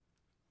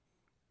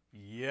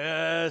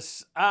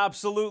Yes,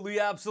 absolutely,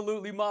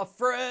 absolutely, my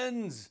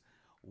friends.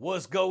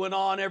 What's going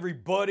on,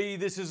 everybody?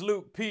 This is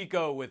Luke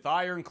Pico with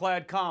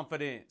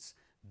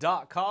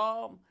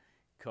IroncladConfidence.com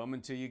coming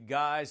to you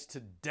guys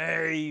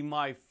today,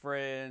 my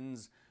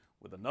friends,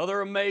 with another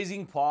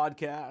amazing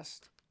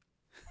podcast.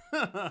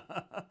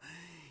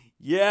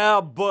 Yeah,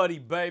 buddy,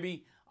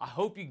 baby. I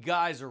hope you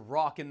guys are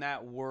rocking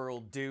that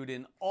world, dude,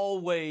 and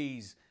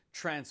always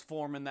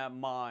transforming that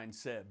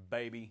mindset,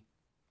 baby.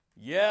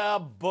 Yeah,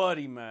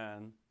 buddy,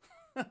 man.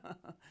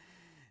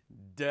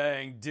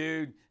 Dang,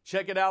 dude.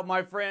 Check it out,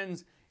 my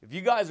friends. If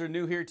you guys are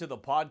new here to the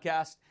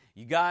podcast,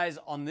 you guys,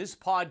 on this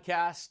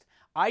podcast,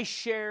 I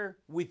share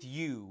with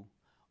you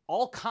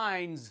all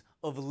kinds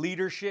of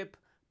leadership,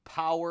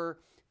 power,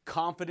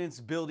 confidence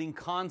building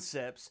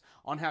concepts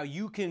on how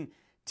you can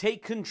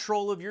take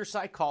control of your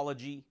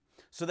psychology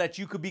so that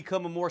you could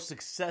become a more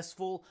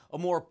successful, a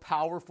more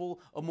powerful,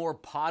 a more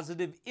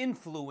positive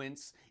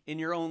influence in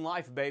your own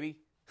life, baby.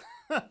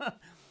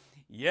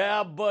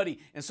 Yeah, buddy.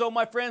 And so,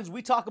 my friends,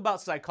 we talk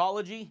about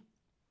psychology.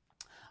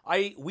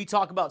 We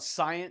talk about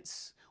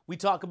science. We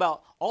talk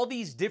about all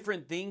these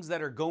different things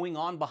that are going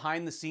on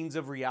behind the scenes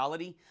of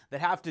reality that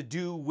have to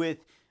do with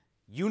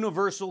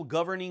universal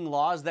governing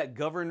laws that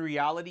govern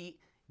reality.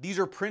 These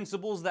are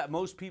principles that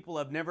most people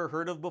have never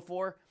heard of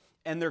before,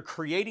 and they're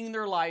creating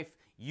their life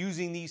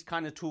using these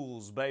kind of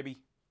tools, baby.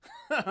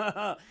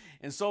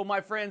 And so, my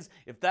friends,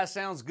 if that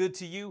sounds good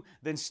to you,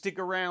 then stick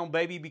around,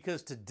 baby,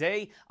 because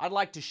today I'd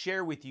like to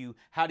share with you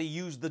how to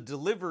use the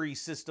delivery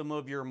system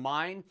of your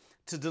mind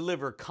to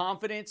deliver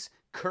confidence,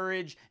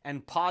 courage,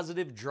 and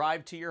positive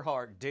drive to your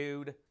heart,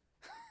 dude.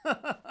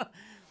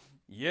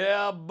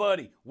 Yeah,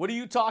 buddy. What are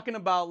you talking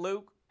about,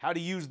 Luke? How to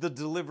use the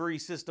delivery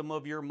system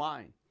of your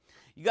mind.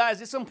 You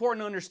guys, it's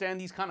important to understand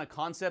these kind of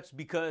concepts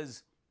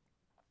because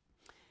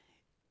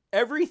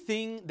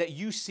everything that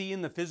you see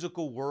in the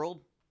physical world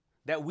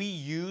that we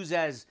use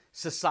as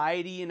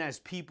society and as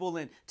people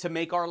and to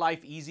make our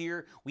life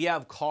easier. We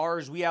have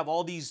cars, we have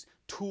all these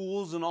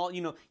tools and all,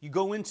 you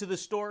go into the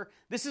store.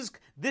 This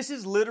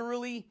is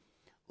literally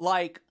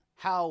like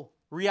how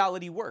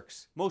reality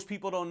works. Most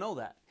people don't know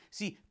that.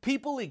 See,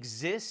 people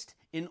exist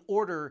in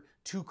order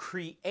to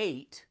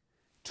create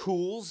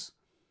tools,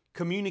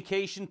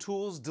 communication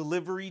tools,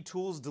 delivery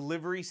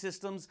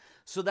systems,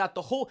 so that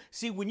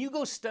when you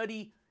go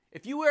study,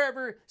 if you were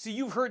ever,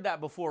 you've heard that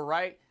before,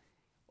 right?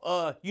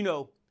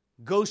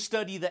 Go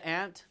study the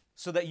ant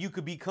so that you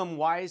could become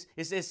wise.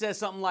 It says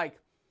something like,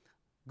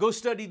 go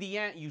study the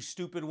ant, you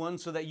stupid one,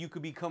 so that you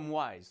could become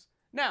wise.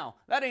 Now,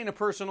 that ain't a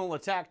personal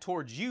attack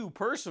towards you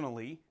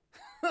personally.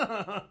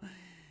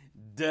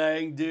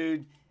 Dang,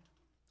 dude.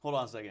 Hold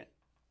on a second.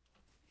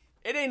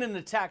 It ain't an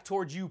attack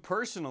towards you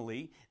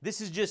personally. This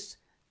is just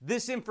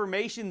this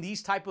information,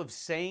 these type of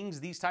sayings,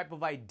 these type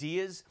of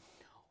ideas.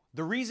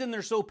 The reason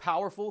they're so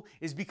powerful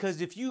is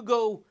because if you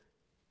go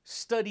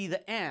study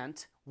the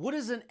ant, what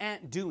is an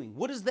ant doing?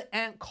 What is the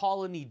ant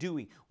colony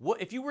doing?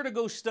 If you were to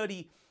go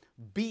study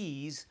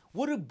bees,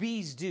 what do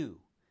bees do?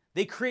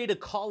 They create a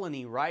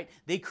colony, right?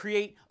 They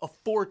create a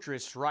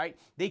fortress, right?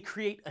 They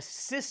create a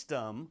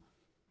system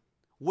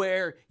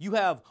where you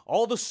have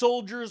all the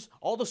soldier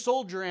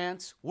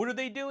ants. What are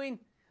they doing?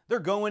 They're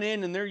going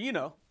in and they're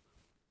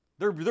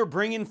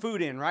bringing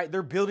food in, right?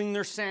 They're building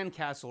their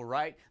sandcastle,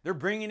 right? They're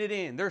bringing it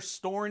in. They're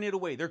storing it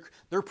away.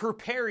 They're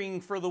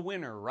preparing for the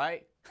winter,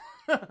 right?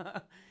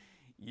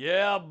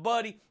 Yeah,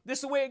 buddy. This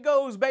is the way it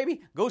goes,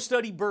 baby. Go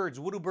study birds.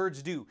 What do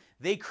birds do?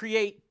 They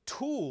create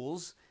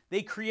tools.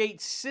 They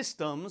create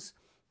systems.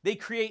 They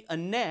create a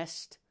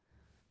nest.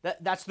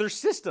 That's their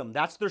system.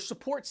 That's their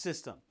support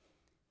system.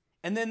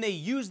 And then they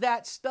use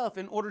that stuff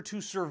in order to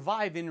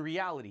survive in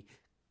reality.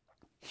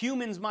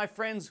 Humans, my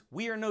friends,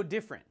 we are no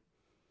different.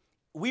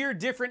 We are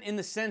different in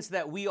the sense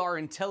that we are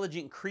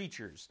intelligent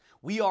creatures.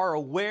 We are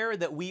aware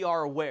that we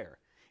are aware.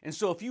 And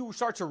so if you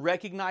start to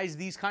recognize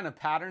these kind of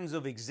patterns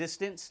of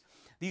existence,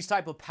 these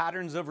type of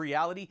patterns of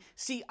reality,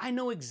 I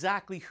know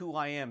exactly who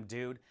I am,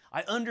 dude.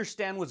 I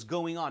understand what's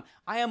going on.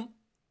 I am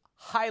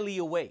highly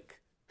awake.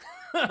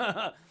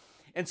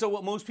 And so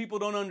what most people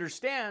don't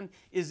understand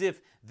is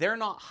if they're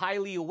not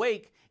highly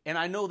awake, and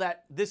I know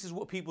that this is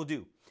what people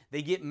do.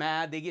 They get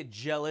mad, they get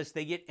jealous,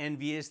 they get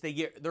envious,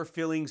 their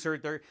feelings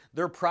hurt,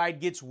 their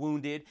pride gets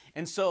wounded.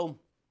 And so,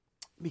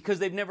 because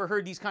they've never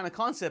heard these kind of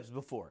concepts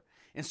before.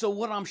 And so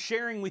what I'm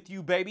sharing with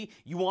you, baby,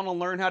 you want to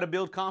learn how to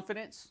build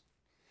confidence?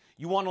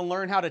 You want to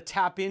learn how to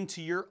tap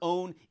into your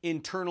own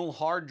internal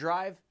hard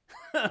drive?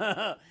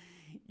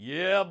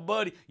 Yeah,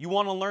 buddy. You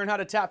want to learn how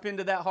to tap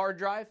into that hard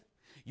drive?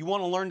 You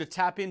want to learn to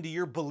tap into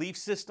your belief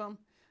system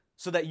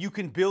so that you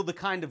can build the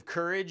kind of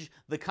courage,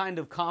 the kind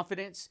of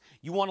confidence?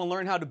 You want to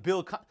learn how to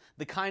build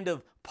the kind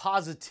of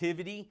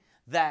positivity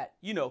that,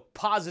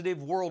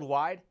 positive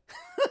worldwide?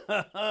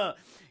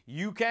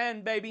 You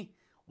can, baby.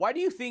 Why do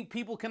you think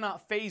people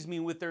cannot faze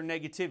me with their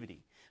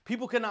negativity?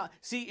 People cannot,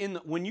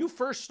 when you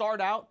first start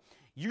out,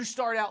 you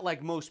start out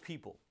like most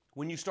people.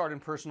 When you start in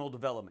personal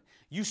development,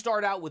 you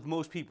start out with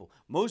most people.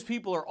 Most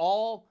people are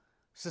all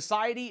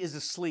Society is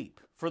asleep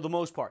for the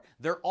most part.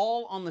 They're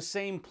all on the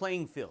same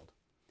playing field.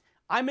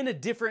 I'm in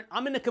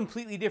a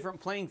completely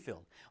different playing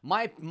field.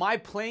 My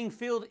playing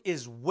field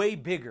is way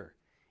bigger.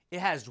 It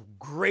has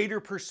greater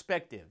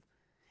perspective.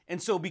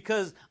 And so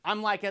because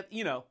I'm like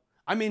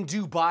I'm in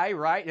Dubai,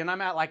 right? And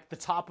I'm at like the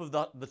top of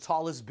the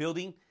tallest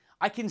building,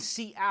 I can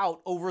see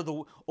out over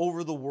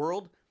the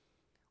world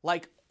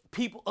like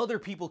other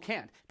people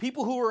can't.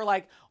 People who are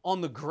like on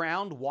the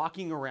ground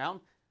walking around,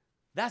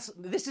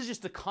 this is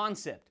just a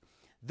concept.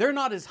 They're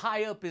not as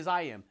high up as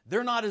I am.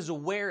 They're not as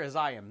aware as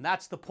I am.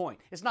 That's the point.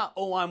 It's not,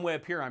 oh, I'm way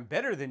up here, I'm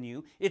better than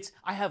you. It's,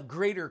 I have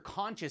greater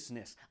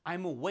consciousness.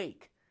 I'm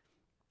awake.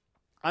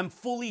 I'm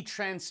fully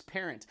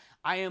transparent.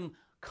 I am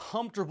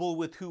comfortable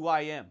with who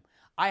I am.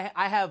 I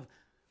have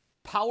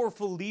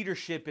powerful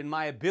leadership in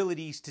my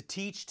abilities to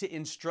teach, to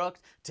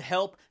instruct, to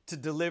help, to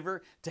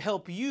deliver, to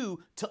help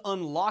you to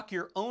unlock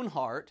your own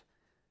heart,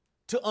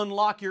 to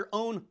unlock your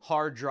own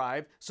hard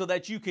drive so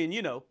that you can,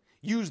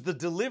 use the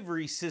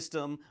delivery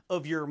system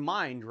of your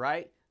mind,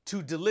 right?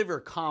 To deliver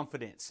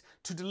confidence,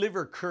 to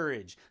deliver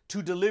courage,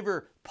 to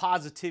deliver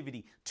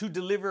positivity, to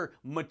deliver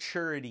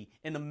maturity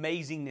and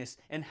amazingness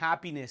and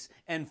happiness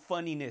and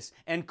funniness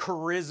and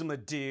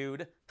charisma,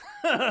 dude.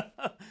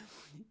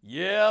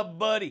 Yeah,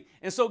 buddy.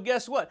 And so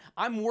guess what?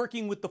 I'm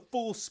working with the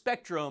full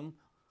spectrum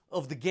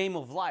of the game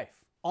of life,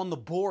 on the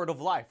board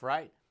of life,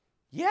 right?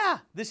 Yeah,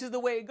 this is the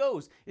way it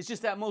goes. It's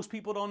just that most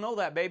people don't know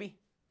that, baby.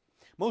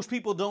 Most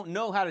people don't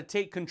know how to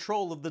take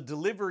control of the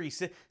delivery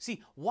system.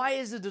 See, why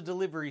is it a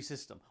delivery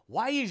system?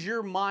 Why is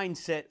your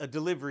mindset a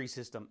delivery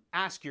system?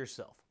 Ask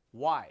yourself,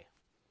 why?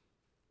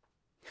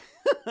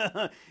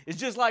 It's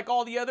just like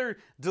all the other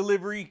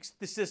delivery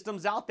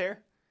systems out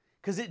there,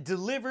 because it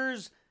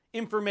delivers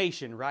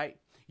information, right?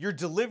 You're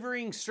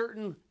delivering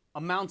certain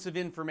amounts of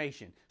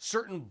information,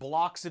 certain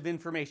blocks of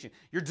information.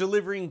 You're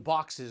delivering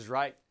boxes,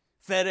 right?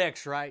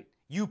 FedEx, right?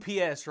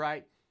 UPS,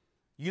 right?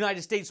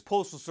 United States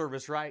Postal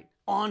Service, right?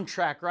 On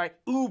Track, right?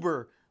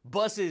 Uber,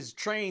 buses,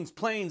 trains,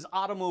 planes,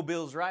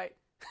 automobiles, right?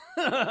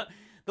 The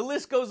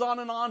list goes on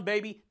and on,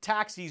 baby.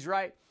 Taxis,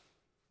 right?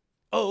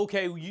 Oh,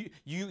 okay,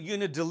 you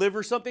gonna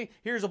deliver something?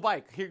 Here's a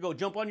bike. Here you go,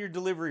 jump on your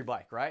delivery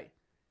bike, right?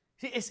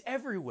 See, it's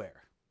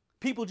everywhere.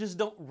 People just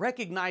don't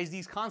recognize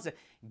these concepts.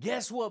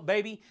 Guess what,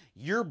 baby?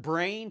 Your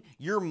brain,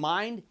 your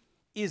mind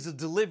is a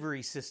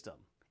delivery system.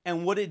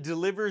 And what it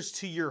delivers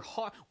to your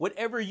heart,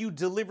 whatever you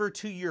deliver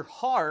to your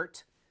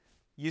heart,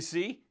 you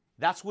see,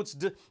 that's what's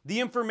the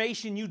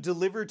information you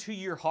deliver to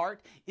your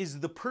heart is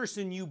the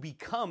person you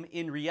become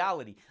in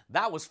reality.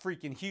 That was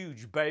freaking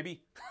huge,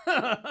 baby.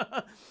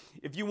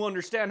 If you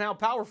understand how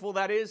powerful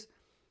that is,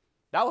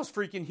 that was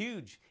freaking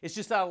huge. It's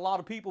just that a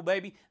lot of people,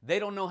 baby, they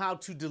don't know how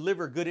to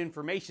deliver good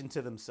information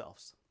to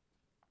themselves.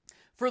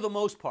 For the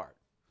most part.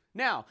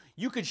 Now,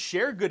 you could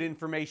share good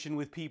information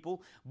with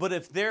people, but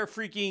if they're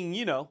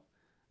freaking,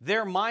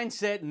 their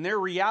mindset and their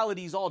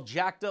reality is all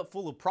jacked up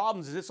full of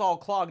problems and it's all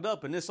clogged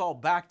up and it's all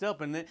backed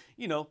up and then,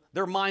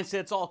 their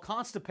mindset's all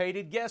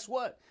constipated, guess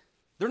what?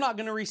 They're not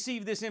going to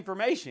receive this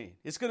information.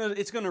 It's going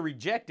to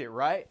reject it,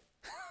 right?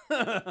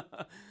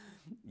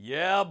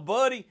 Yeah,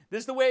 buddy.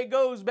 This is the way it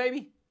goes,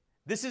 baby.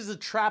 This is a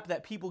trap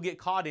that people get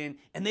caught in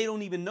and they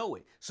don't even know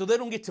it. So they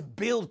don't get to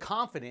build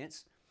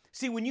confidence.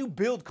 See, when you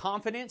build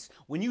confidence,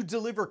 when you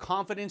deliver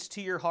confidence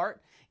to your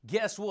heart,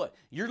 guess what?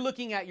 You're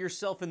looking at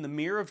yourself in the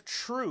mirror of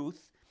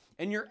truth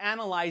and you're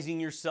analyzing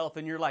yourself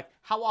and you're like,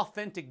 how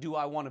authentic do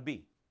I want to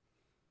be?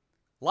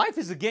 Life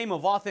is a game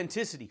of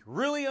authenticity.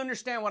 Really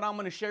understand what I'm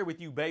going to share with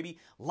you, baby.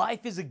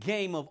 Life is a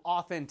game of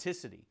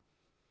authenticity.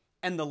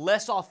 And the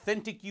less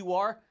authentic you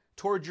are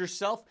towards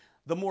yourself,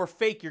 the more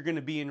fake you're going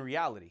to be in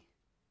reality.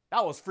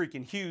 That was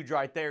freaking huge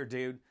right there,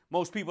 dude.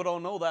 Most people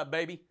don't know that,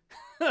 baby.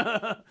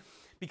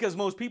 Because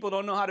most people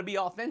don't know how to be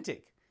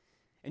authentic.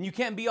 And you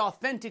can't be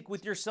authentic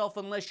with yourself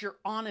unless you're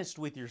honest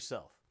with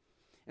yourself.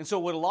 And so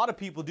what a lot of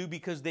people do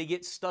because they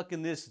get stuck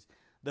in the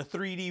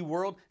 3D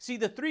world. See,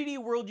 the 3D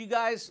world, you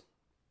guys,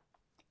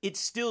 it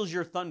steals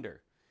your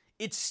thunder.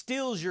 It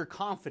steals your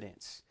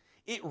confidence.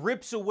 It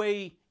rips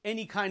away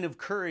any kind of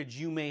courage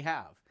you may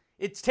have.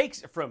 It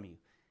takes it from you.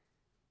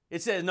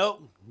 It says,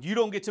 no, you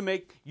don't get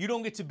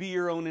to be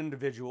your own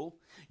individual.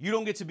 You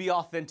don't get to be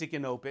authentic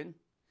and open.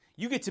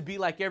 You get to be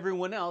like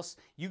everyone else.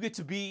 You get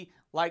to be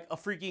like a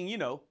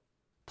freaking,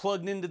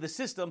 plugged into the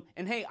system.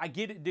 And hey, I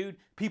get it, dude.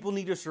 People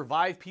need to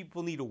survive.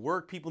 People need to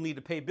work. People need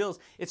to pay bills.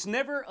 It's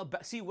never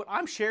about, see, what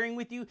I'm sharing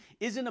with you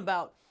isn't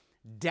about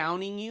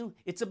downing you.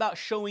 It's about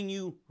showing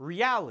you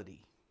reality.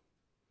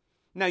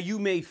 Now, you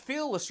may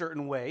feel a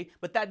certain way,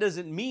 but that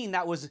doesn't mean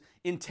that was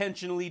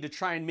intentionally to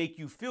try and make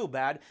you feel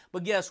bad.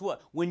 But guess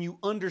what? When you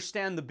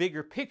understand the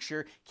bigger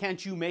picture,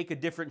 can't you make a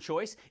different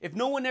choice? If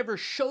no one ever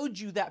showed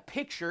you that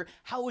picture,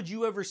 how would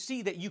you ever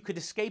see that you could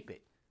escape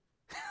it?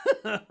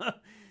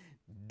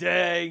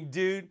 Dang,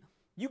 dude.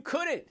 You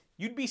couldn't.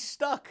 You'd be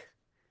stuck.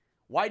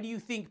 Why do you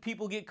think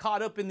people get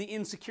caught up in the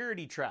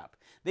insecurity trap?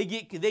 They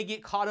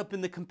get caught up in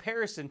the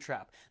comparison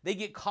trap. They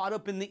get caught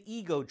up in the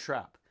ego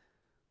trap.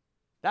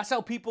 That's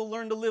how people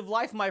learn to live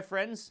life, my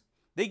friends.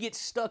 They get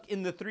stuck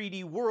in the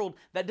 3D world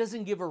that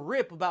doesn't give a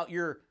rip about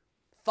your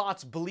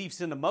thoughts,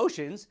 beliefs, and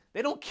emotions.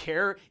 They don't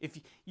care if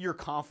you're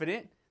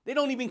confident. They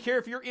don't even care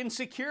if you're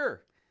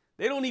insecure.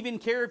 They don't even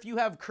care if you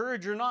have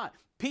courage or not.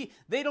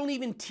 They don't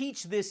even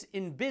teach this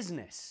in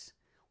business.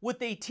 What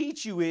they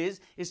teach you is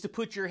to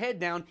put your head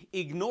down,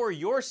 ignore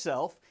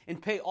yourself,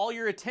 and pay all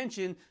your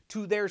attention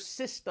to their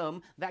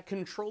system that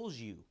controls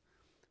you.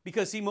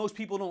 Because, see, most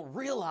people don't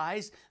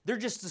realize they're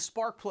just a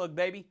spark plug,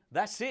 baby.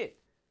 That's it.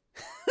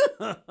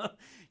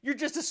 You're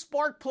just a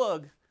spark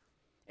plug.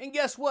 And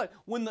guess what?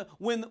 When the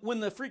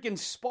freaking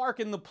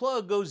spark in the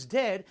plug goes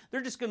dead,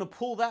 they're just going to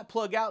pull that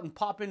plug out and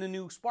pop in a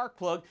new spark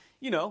plug,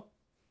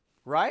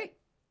 right?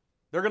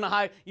 They're going to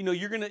hide,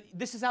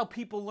 this is how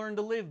people learn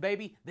to live,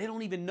 baby. They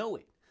don't even know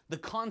it. The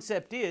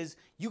concept is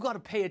you got to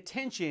pay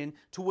attention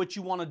to what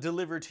you want to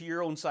deliver to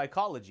your own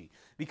psychology.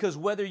 Because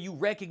whether you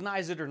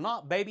recognize it or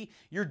not, baby,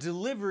 you're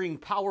delivering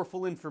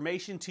powerful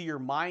information to your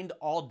mind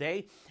all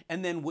day.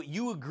 And then what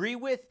you agree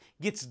with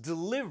gets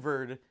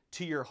delivered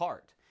to your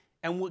heart.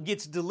 And what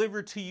gets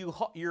delivered to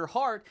your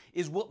heart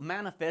is what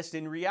manifests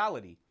in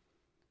reality.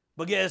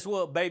 But guess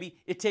what, baby?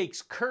 It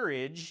takes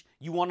courage.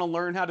 You want to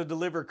learn how to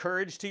deliver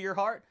courage to your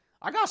heart?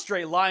 I got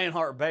straight lion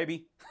heart,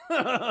 baby.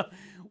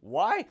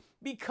 Why?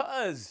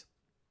 Because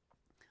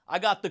I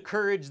got the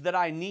courage that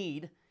I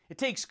need. It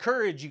takes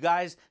courage, you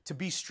guys, to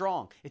be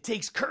strong. It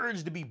takes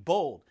courage to be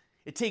bold.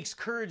 It takes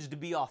courage to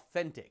be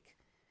authentic.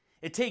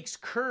 It takes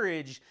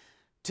courage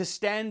to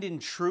stand in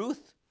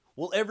truth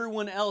while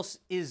everyone else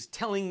is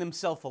telling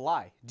themselves a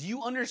lie. Do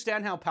you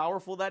understand how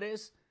powerful that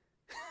is?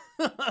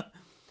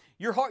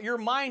 Your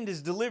mind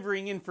is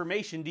delivering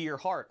information to your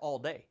heart all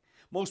day.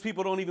 Most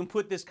people don't even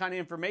put this kind of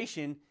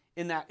information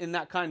in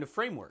that kind of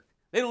framework.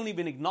 They don't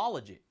even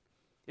acknowledge it.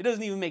 It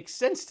doesn't even make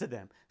sense to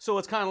them. So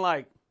it's kind of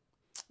like,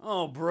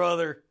 oh,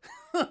 brother,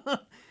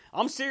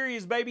 I'm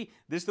serious, baby.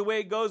 This is the way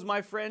it goes,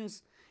 my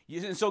friends.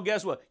 And so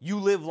guess what? You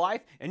live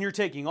life and you're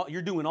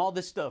doing all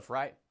this stuff,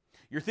 right?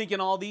 You're thinking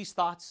all these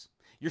thoughts.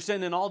 You're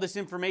sending all this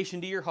information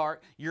to your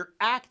heart. You're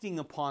acting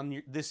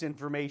upon this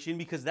information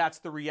because that's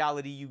the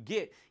reality you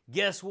get.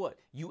 Guess what?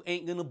 You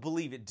ain't going to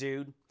believe it,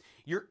 dude.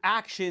 Your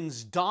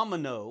actions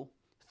domino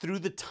through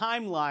the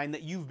timeline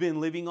that you've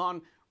been living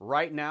on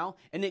right now,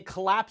 and it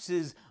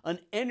collapses an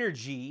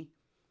energy.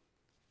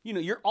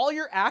 All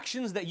your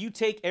actions that you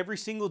take every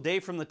single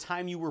day from the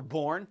time you were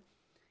born,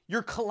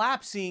 you're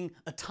collapsing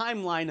a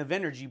timeline of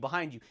energy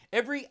behind you.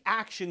 Every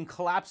action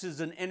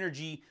collapses an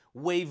energy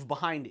wave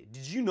behind it.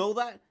 Did you know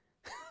that?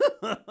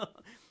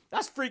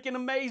 That's freaking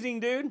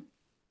amazing, dude.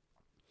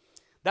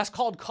 That's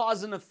called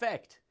cause and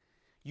effect.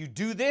 You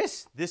do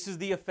this, this is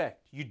the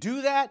effect. You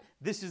do that,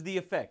 this is the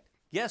effect.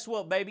 Guess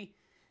what, baby?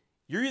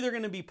 You're either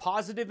going to be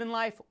positive in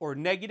life or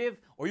negative,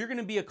 or you're going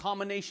to be a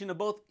combination of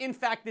both. In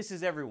fact, this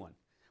is everyone.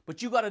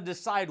 But you got to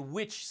decide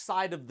which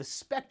side of the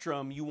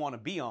spectrum you want to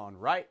be on,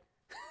 right?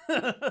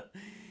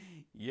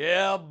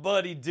 Yeah,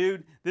 buddy,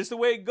 dude. This is the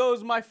way it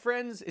goes, my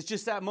friends. It's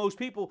just that most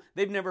people,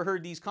 they've never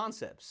heard these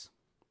concepts.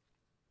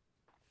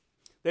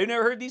 They've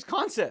never heard these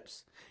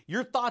concepts.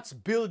 Your thoughts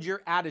build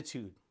your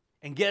attitude.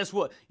 And guess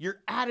what?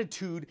 Your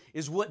attitude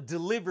is what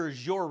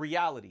delivers your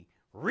reality.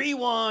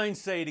 Rewind,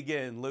 say it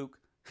again, Luke.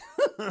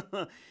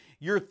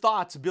 Your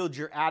thoughts build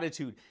your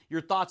attitude.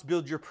 Your thoughts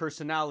build your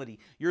personality.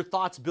 Your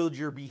thoughts build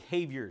your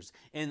behaviors.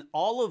 And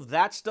all of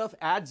that stuff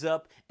adds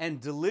up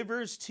and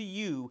delivers to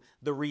you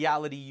the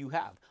reality you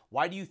have.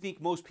 Why do you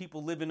think most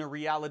people live in a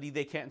reality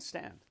they can't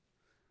stand?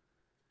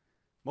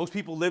 Most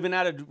people living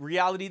at a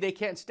reality they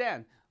can't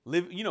stand.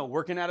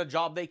 Working at a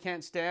job they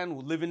can't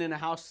stand, living in a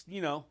house,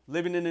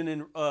 living in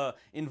an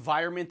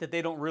environment that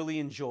they don't really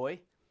enjoy.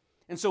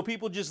 And so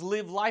people just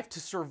live life to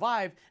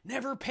survive,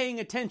 never paying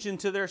attention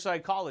to their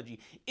psychology.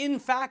 In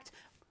fact,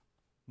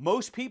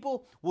 most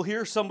people will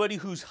hear somebody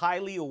who's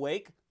highly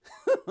awake,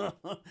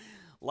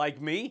 like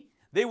me.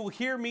 They will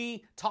hear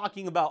me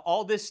talking about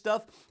all this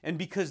stuff, and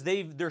because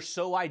they're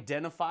so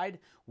identified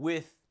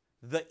with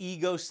the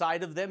ego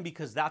side of them,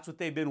 because that's what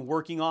they've been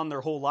working on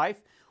their whole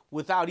life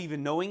without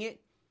even knowing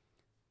it,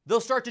 they'll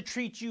start to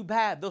treat you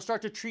bad. They'll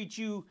start to treat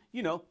you,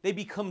 they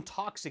become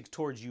toxic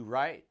towards you,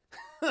 right?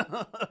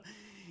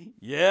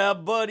 Yeah,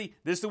 buddy.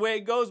 This is the way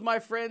it goes, my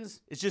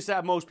friends. It's just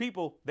that most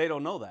people, they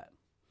don't know that.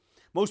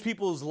 Most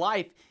people's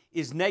life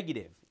is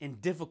negative and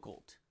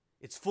difficult.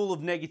 It's full of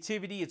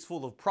negativity. It's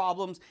full of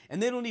problems.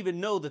 And they don't even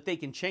know that they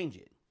can change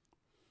it.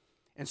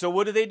 And so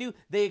what do?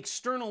 They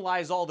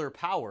externalize all their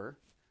power.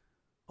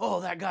 Oh,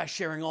 that guy's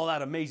sharing all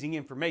that amazing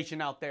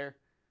information out there.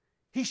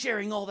 He's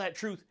sharing all that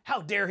truth.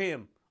 How dare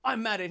him?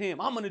 I'm mad at him.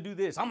 I'm going to do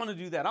this. I'm going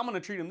to do that. I'm going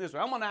to treat him this way.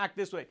 I'm going to act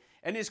this way.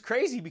 And it's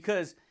crazy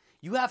because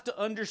you have to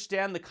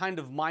understand the kind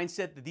of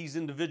mindset that these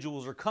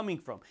individuals are coming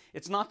from.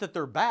 It's not that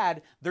they're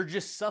bad. They're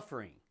just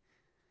suffering.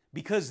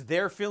 Because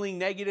they're feeling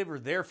negative or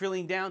they're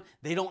feeling down,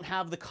 they don't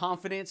have the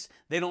confidence.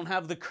 They don't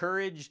have the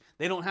courage.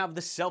 They don't have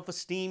the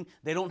self-esteem.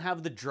 They don't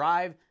have the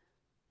drive.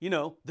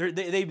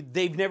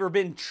 They've never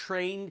been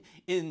trained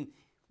in,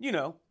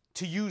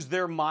 to use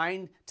their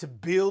mind, to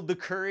build the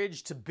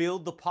courage, to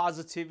build the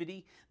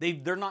positivity.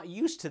 They're not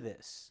used to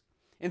this.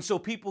 And so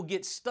people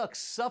get stuck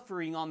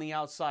suffering on the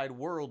outside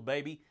world,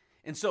 baby.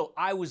 And so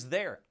I was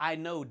there. I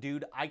know,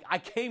 dude. I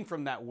came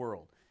from that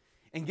world.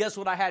 And guess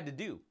what I had to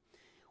do?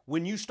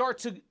 When you start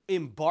to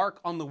embark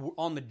on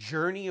the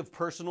journey of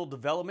personal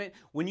development,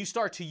 when you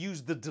start to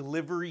use the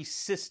delivery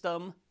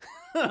system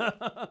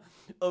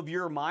of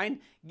your mind,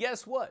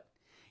 guess what?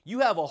 You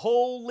have a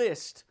whole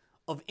list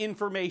of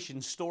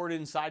information stored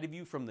inside of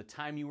you from the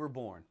time you were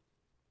born.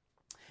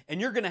 And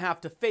you're going to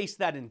have to face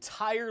that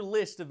entire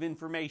list of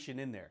information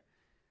in there.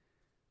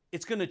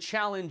 It's going to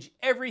challenge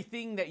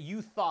everything that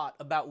you thought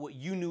about what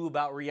you knew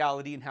about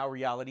reality and how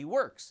reality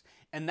works.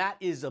 And that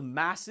is a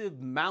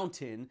massive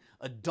mountain,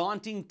 a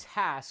daunting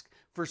task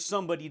for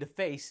somebody to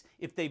face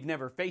if they've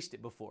never faced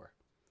it before.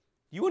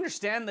 You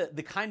understand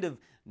the kind of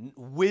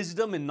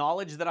wisdom and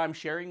knowledge that I'm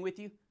sharing with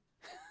you?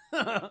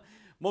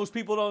 Most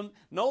people don't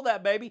know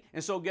that, baby.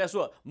 And so guess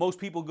what? Most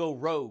people go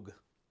rogue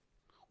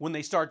when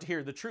they start to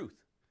hear the truth.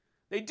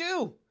 They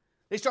do.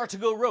 They start to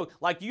go rogue.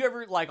 Like, you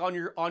ever, like,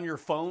 on your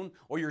phone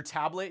or your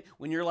tablet,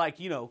 when you're, like,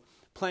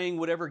 playing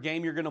whatever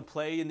game you're going to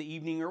play in the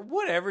evening or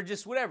whatever,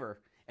 just whatever,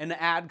 and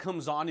the ad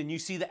comes on and you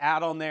see the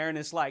ad on there and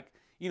it's like,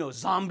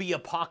 zombie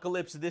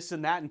apocalypse, this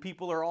and that, and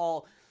people are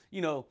all,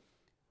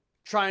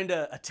 trying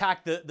to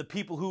attack the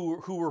people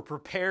who were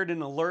prepared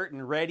and alert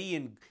and ready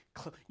and,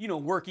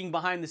 working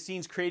behind the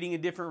scenes, creating a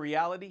different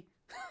reality.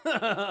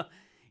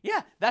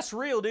 Yeah, that's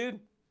real, dude.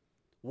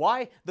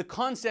 Why? The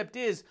concept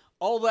is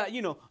all that,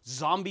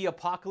 zombie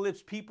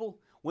apocalypse people,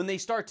 when they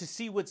start to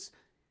see what's,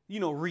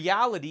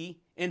 reality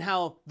and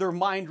how their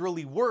mind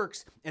really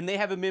works and they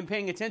haven't been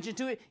paying attention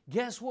to it,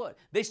 guess what?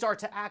 They start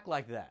to act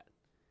like that.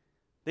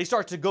 They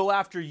start to go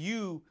after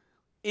you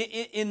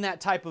in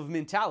that type of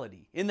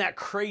mentality, in that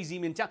crazy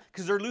mentality,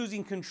 because they're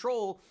losing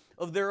control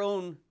of their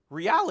own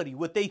reality,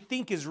 what they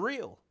think is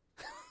real.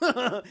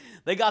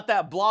 They got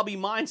that blobby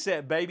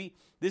mindset, baby.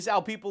 This is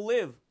how people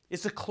live.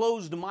 It's a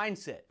closed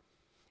mindset.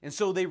 And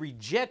so they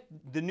reject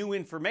the new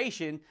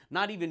information,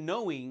 not even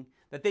knowing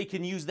that they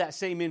can use that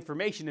same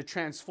information to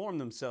transform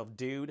themselves,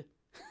 dude.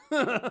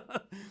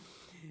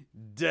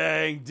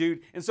 Dang,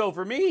 dude. And so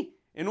for me,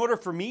 in order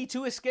for me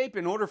to escape,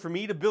 in order for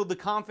me to build the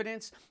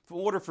confidence, in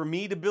order for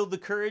me to build the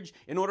courage,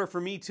 in order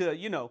for me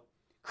to,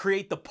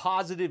 create the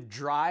positive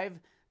drive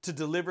to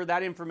deliver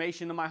that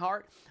information to my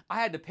heart, I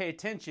had to pay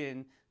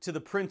attention to the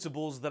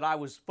principles that I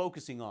was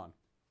focusing on.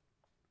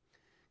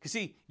 Because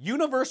see,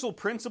 universal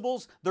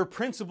principles, they're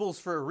principles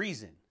for a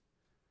reason.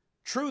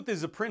 Truth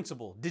is a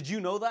principle. Did you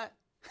know that?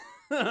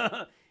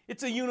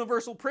 It's a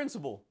universal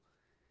principle.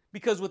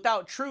 Because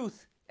without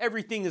truth,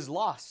 everything is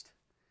lost.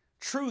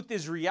 Truth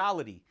is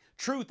reality.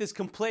 Truth is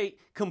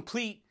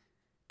complete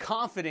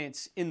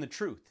confidence in the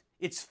truth.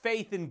 It's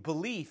faith and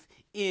belief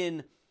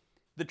in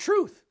the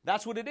truth.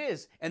 That's what it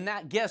is. And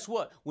that, guess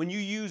what? When you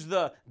use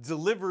the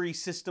delivery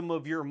system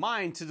of your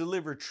mind to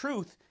deliver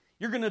truth,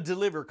 you're going to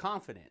deliver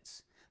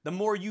confidence. The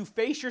more you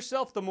face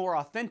yourself, the more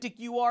authentic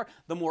you are,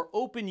 the more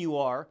open you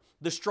are,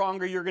 the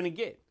stronger you're going to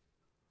get,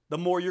 the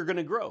more you're going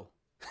to grow.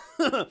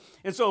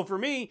 And so for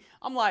me,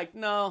 I'm like,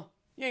 no,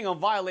 you ain't going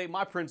to violate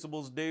my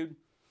principles, dude.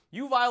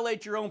 You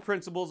violate your own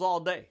principles all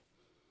day.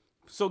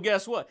 So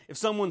guess what? If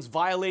someone's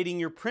violating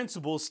your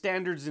principles,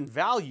 standards, and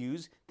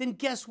values, then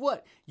guess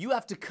what? You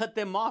have to cut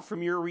them off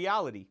from your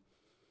reality.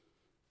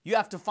 You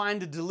have to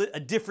find a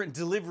different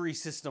delivery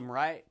system,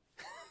 right?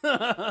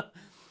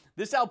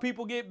 This is how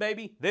people get,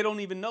 baby. They don't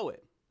even know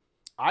it.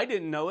 I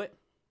didn't know it.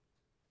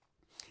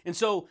 And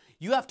so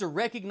you have to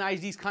recognize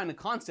these kind of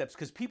concepts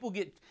because people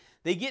get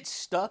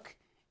stuck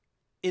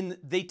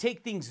they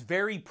take things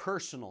very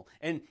personal.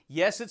 And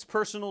yes, it's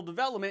personal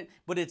development,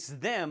 but it's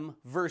them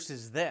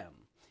versus them.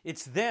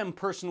 It's them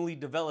personally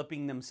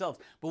developing themselves.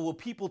 But what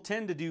people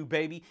tend to do,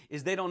 baby,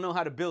 is they don't know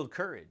how to build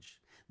courage.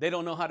 They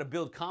don't know how to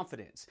build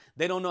confidence.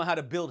 They don't know how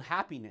to build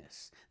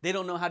happiness. They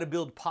don't know how to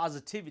build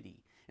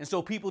positivity. And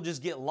so people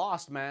just get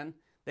lost, man.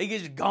 They get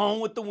just gone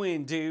with the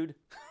wind, dude.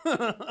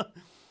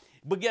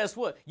 But guess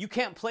what? You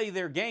can't play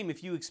their game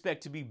if you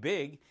expect to be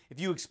big,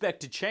 if you expect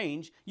to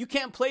change. You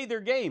can't play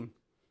their game.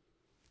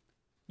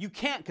 You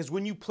can't, because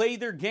when you play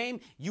their game,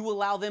 you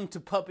allow them to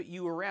puppet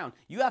you around.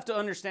 You have to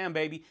understand,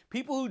 baby,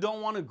 people who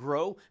don't want to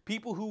grow,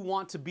 people who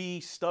want to be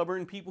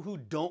stubborn, people who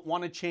don't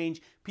want to change,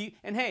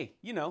 and hey,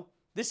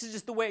 this is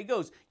just the way it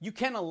goes. You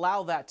can't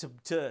allow that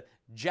to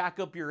jack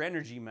up your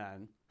energy,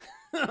 man.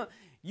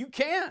 You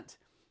can't.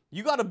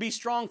 You got to be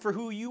strong for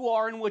who you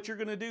are and what you're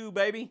going to do,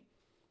 baby.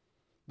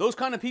 Those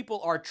kind of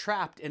people are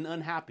trapped and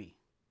unhappy.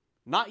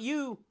 Not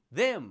you,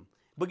 them.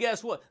 But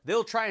guess what?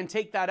 They'll try and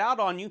take that out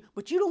on you,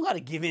 but you don't got to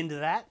give in to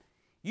that.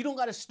 You don't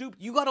got to stoop.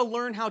 You got to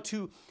learn how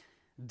to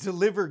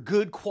deliver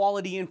good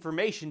quality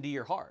information to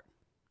your heart.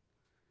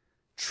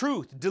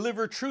 Truth,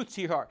 deliver truth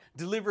to your heart.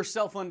 Deliver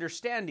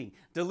self-understanding.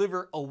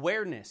 Deliver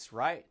awareness,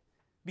 right?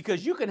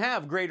 Because you can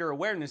have greater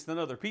awareness than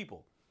other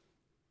people.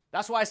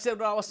 That's why I said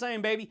what I was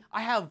saying, baby.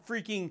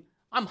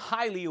 I'm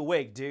highly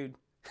awake, dude.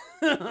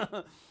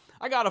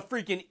 I got a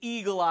freaking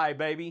eagle eye,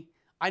 baby.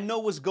 I know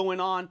what's going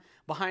on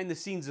behind the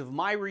scenes of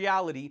my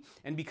reality,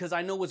 and because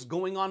I know what's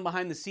going on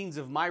behind the scenes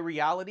of my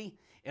reality,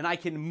 and I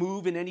can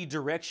move in any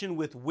direction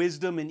with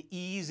wisdom and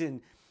ease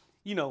and,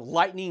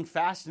 lightning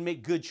fast and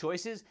make good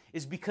choices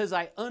is because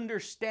I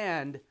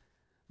understand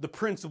the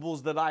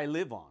principles that I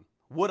live on,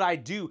 what I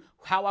do,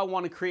 how I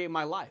want to create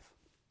my life.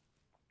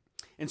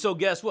 And so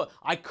guess what?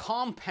 I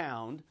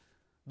compound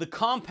the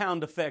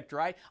compound effect,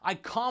 right? I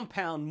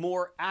compound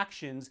more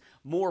actions,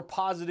 more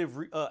positive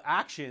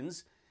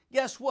actions.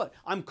 Guess what?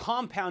 I'm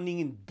compounding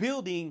and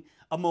building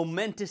a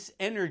momentous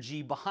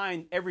energy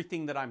behind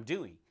everything that I'm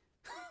doing.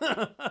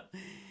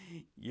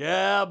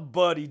 Yeah,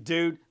 buddy,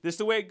 dude. This is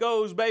the way it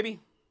goes, baby.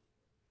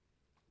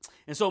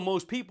 And so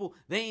most people,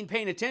 they ain't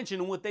paying attention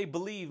to what they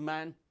believe,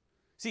 man.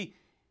 See,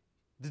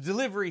 the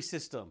delivery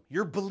system,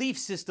 your belief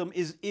system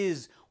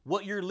is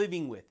what you're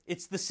living with.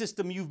 It's the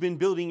system you've been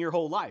building your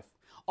whole life.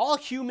 All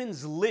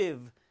humans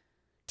live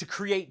to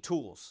create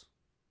tools.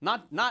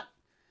 Let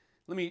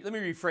me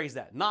rephrase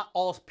that. Not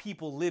all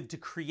people live to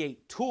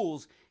create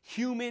tools.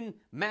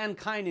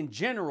 Mankind in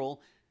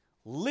general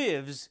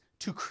lives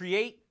to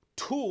create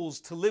tools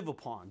to live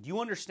upon. Do you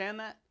understand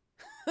that?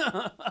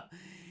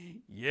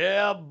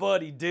 Yeah,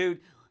 buddy,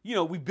 dude.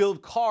 We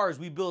build cars,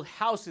 we build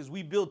houses,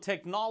 we build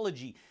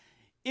technology,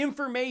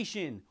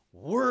 information,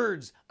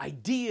 words,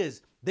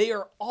 ideas. They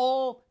are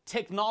all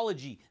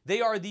technology.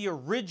 They are the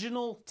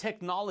original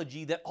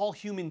technology that all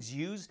humans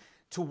use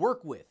to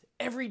work with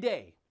every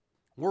day.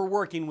 We're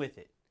working with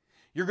it.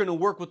 You're going to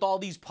work with all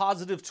these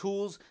positive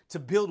tools to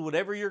build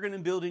whatever you're going to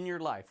build in your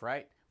life,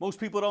 right? Most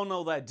people don't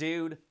know that,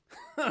 dude.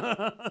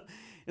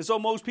 And so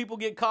most people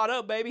get caught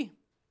up, baby.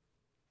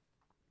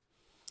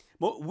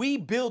 We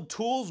build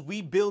tools,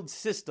 we build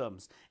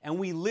systems, and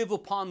we live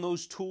upon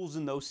those tools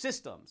and those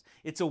systems.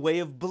 It's a way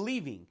of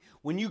believing.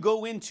 When you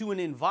go into an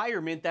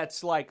environment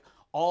that's like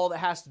all that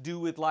has to do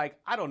with I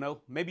don't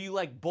know, maybe you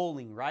like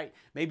bowling, right?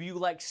 Maybe you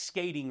like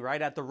skating,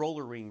 right, at the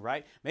roller ring,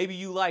 right? Maybe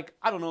you like,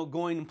 I don't know,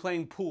 going and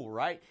playing pool,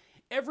 right?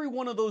 Every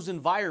one of those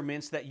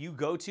environments that you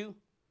go to,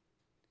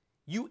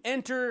 you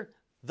enter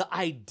the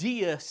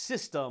idea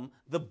system,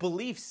 the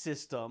belief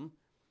system.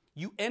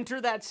 You enter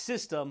that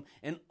system,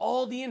 and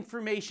all the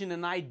information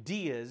and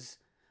ideas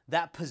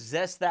that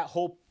possess that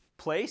whole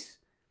place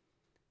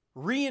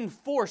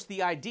reinforce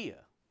the idea.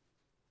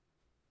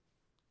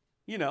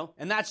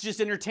 And that's just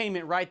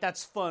entertainment, right?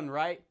 That's fun,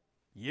 right?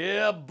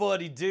 Yeah,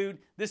 buddy, dude.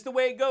 This is the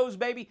way it goes,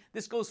 baby.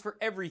 This goes for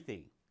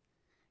everything.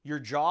 Your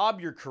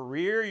job, your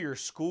career, your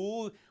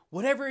school,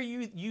 whatever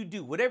you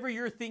do, whatever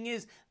your thing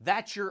is,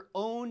 that's your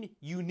own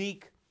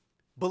unique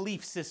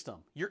belief system.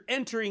 You're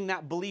entering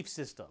that belief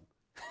system.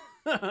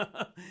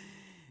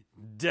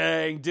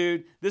 Dang,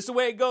 dude. This is the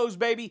way it goes,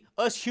 baby.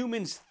 Us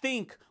humans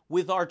think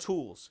with our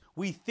tools.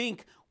 We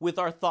think with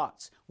our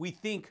thoughts. We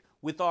think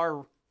with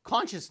our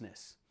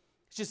consciousness.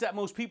 It's just that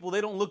most people,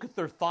 they don't look at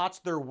their thoughts,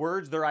 their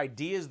words, their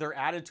ideas, their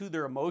attitude,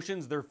 their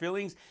emotions, their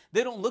feelings.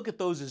 They don't look at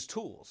those as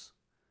tools.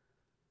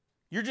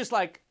 You're just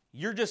like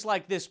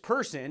this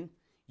person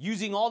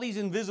using all these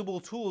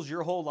invisible tools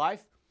your whole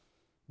life,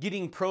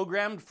 getting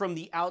programmed from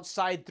the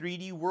outside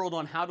 3D world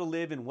on how to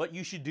live and what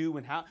you should do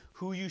and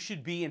who you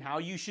should be and how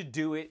you should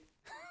do it.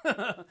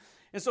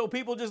 And so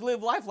people just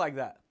live life like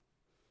that.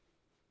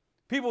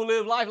 People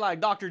live life like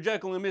Dr.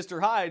 Jekyll and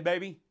Mr. Hyde,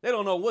 baby. They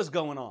don't know what's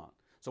going on.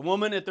 So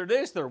one minute they're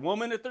this, they're one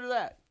minute they're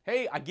that.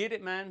 Hey, I get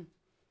it, man.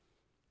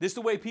 This is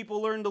the way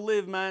people learn to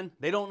live, man.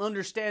 They don't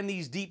understand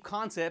these deep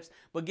concepts,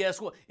 but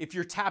guess what? If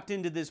you're tapped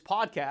into this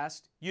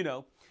podcast,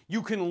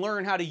 you can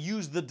learn how to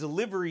use the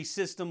delivery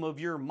system of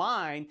your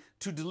mind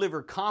to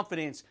deliver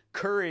confidence,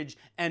 courage,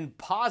 and a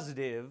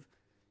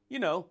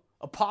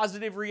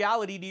positive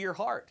reality to your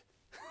heart.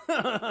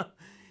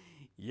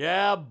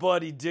 Yeah,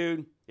 buddy,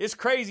 dude. It's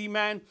crazy,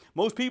 man.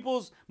 Most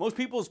people's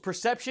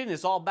perception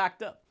is all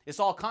backed up. It's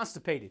all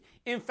constipated.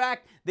 In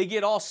fact, they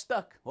get all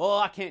stuck. Oh,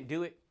 I can't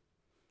do it.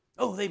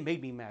 Oh, they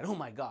made me mad. Oh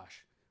my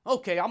gosh.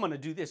 Okay, I'm going to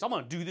do this. I'm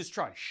going to do this,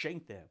 try to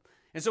shank them.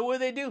 And so what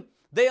do?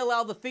 They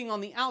allow the thing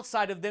on the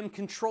outside of them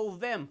control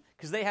them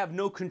because they have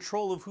no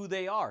control of who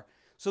they are.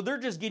 So they're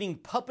just getting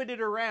puppeted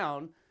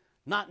around,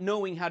 not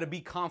knowing how to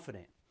be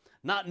confident,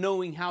 not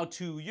knowing how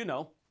to,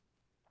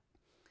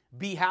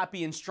 be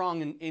happy and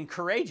strong and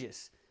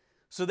courageous.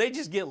 So they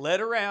just get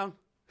led around.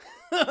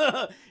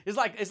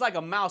 It's like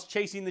a mouse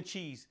chasing the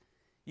cheese.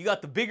 You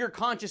got the bigger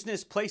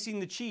consciousness placing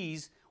the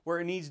cheese where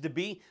it needs to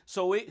be.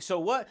 So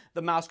what?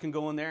 The mouse can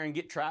go in there and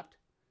get trapped.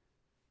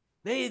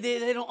 They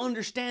don't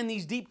understand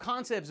these deep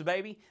concepts,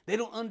 baby. They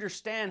don't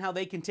understand how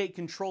they can take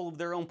control of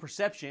their own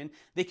perception.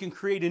 They can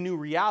create a new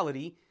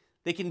reality.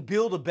 They can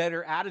build a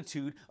better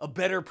attitude, a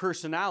better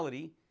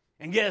personality.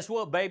 And guess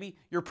what, baby?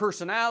 Your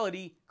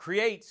personality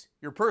creates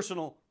your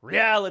personal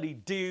reality,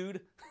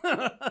 dude.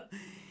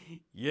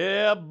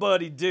 Yeah,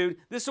 buddy, dude.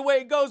 This is the way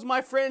it goes,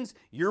 my friends.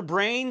 Your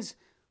brains,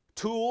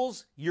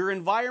 tools, your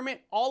environment,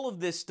 all of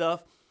this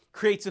stuff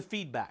creates a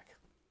feedback.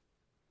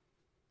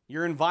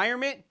 Your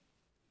environment,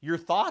 your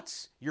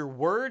thoughts, your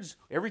words,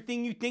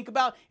 everything you think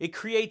about, it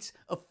creates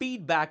a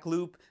feedback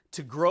loop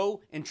to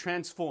grow and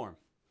transform.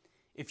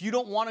 If you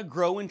don't want to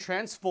grow and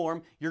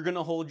transform, you're going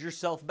to hold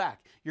yourself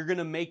back. You're going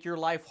to make your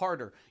life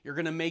harder. You're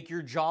going to make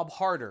your job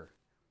harder.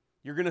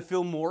 You're going to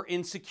feel more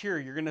insecure.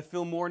 You're going to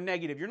feel more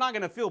negative. You're not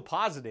going to feel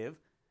positive.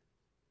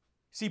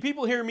 See,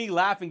 people hear me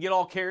laugh and get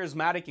all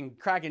charismatic and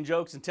cracking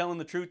jokes and telling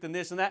the truth and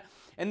this and that,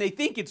 and they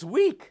think it's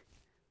weak.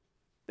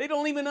 They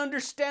don't even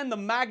understand the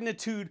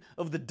magnitude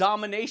of the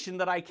domination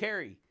that I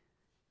carry.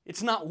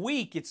 It's not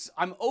weak.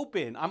 I'm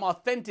open. I'm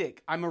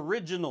authentic. I'm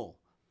original.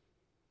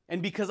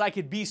 And because I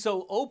could be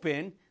so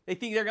open, they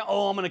think I'm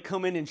going to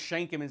come in and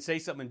shank him and say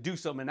something and do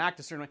something and act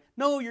a certain way.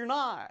 No, you're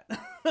not.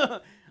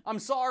 I'm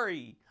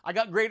sorry. I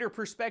got greater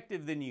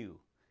perspective than you.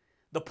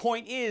 The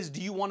point is,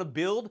 do you want to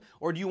build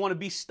or do you want to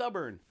be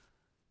stubborn?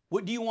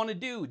 What do you want to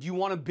do? Do you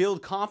want to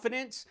build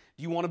confidence?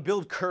 Do you want to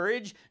build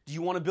courage? Do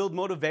you want to build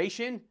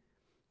motivation?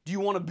 Do you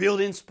want to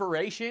build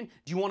inspiration?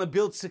 Do you want to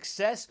build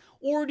success?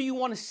 Or do you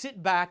want to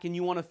sit back and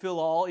you want to feel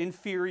all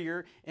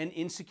inferior and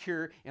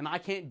insecure and I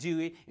can't do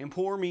it and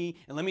poor me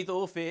and let me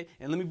throw a fit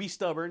and let me be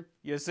stubborn?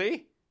 You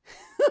see?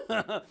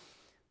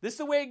 This is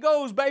the way it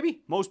goes,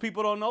 baby. Most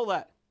people don't know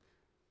that.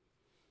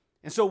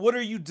 And so what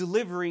are you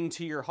delivering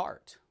to your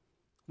heart?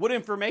 What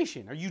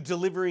information? Are you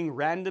delivering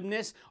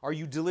randomness? Are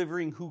you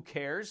delivering who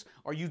cares?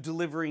 Are you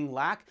delivering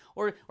lack?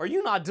 Or are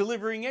you not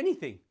delivering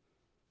anything?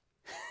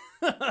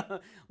 A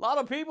lot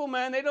of people,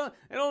 man, they don't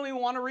even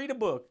want to read a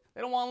book.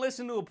 They don't want to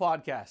listen to a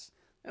podcast.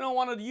 They don't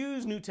want to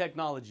use new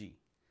technology.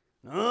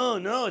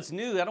 No, it's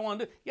new. I don't want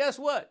to do it. Guess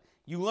what?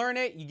 You learn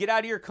it, you get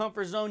out of your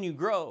comfort zone, you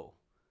grow.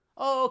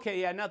 Oh,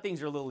 okay, yeah, now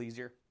things are a little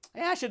easier.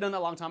 Yeah, I should have done that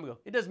a long time ago.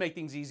 It does make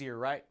things easier,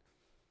 right?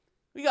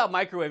 We got a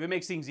microwave, it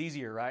makes things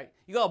easier, right?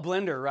 You got a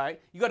blender, right?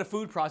 You got a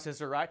food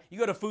processor, right? You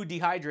got a food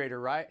dehydrator,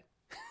 right?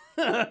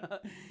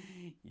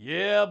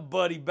 Yeah,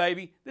 buddy,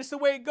 baby. This is the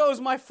way it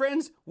goes, my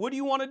friends. What do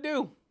you want to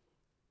do?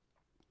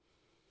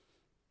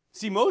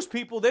 See, most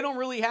people, they don't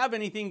really have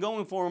anything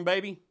going for them,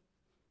 baby.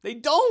 They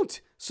don't.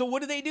 So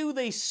what do?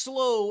 They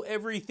slow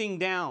everything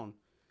down.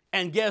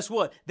 And guess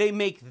what? They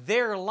make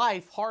their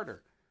life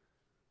harder.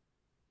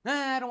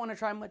 I don't want to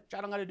try much.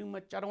 I don't got to do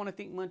much. I don't want to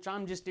think much.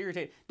 I'm just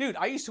irritated. Dude,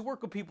 I used to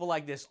work with people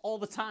like this all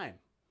the time.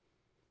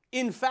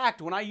 In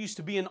fact, when I used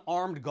to be an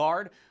armed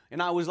guard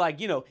and I was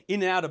like, in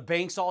and out of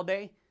banks all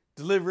day,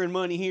 delivering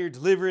money here,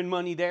 delivering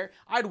money there,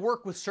 I'd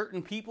work with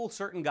certain people,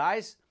 certain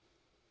guys,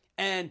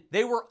 and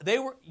they were,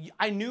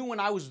 I knew when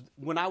I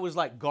was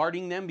like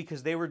guarding them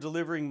because they were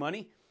delivering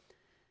money,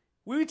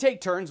 we would take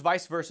turns,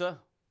 vice versa,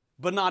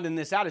 but not in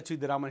this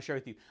attitude that I'm going to share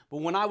with you.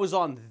 But when I was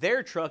on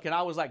their truck and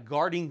I was like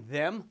guarding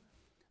them,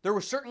 there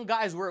were certain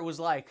guys where it was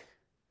like,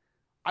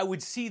 I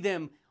would see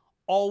them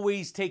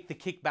always take the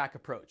kickback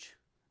approach.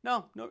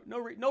 No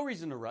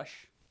reason to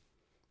rush.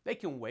 They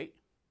can wait.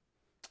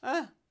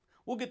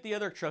 We'll get the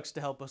other trucks to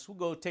help us. We'll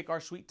go take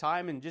our sweet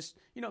time and just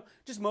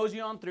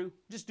mosey on through.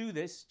 Just do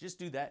this, just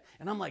do that.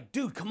 And I'm like,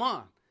 dude, come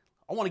on.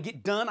 I want to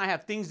get done. I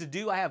have things to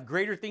do. I have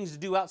greater things to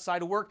do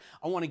outside of work.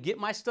 I want to get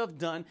my stuff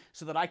done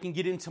so that I can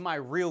get into my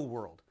real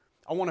world.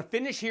 I want to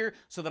finish here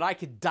so that I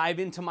could dive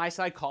into my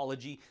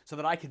psychology, so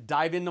that I could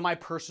dive into my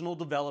personal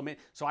development,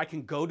 so I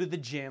can go to the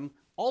gym,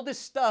 all this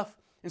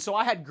stuff. And so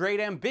I had great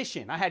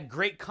ambition. I had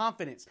great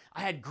confidence.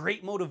 I had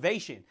great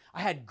motivation.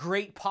 I had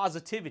great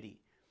positivity.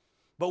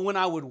 But when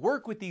I would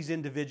work with these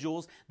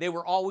individuals, they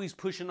were always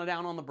pushing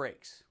down on the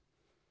brakes.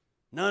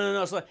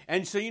 No.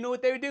 And so you know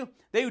what they would do?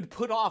 They would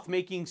put off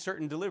making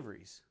certain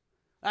deliveries.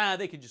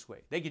 They could just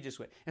wait.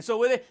 And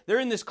so they're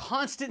in this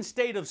constant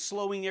state of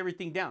slowing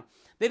everything down.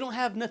 They don't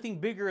have nothing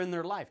bigger in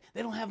their life.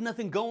 They don't have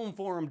nothing going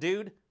for them,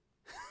 dude.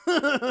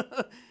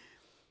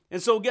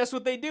 And so guess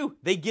what they do?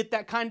 They get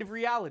that kind of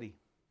reality.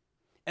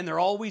 And they're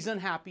always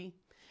unhappy.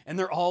 And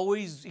they're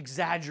always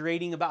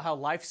exaggerating about how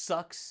life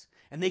sucks.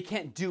 And they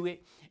can't do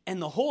it. And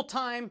the whole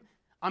time,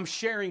 I'm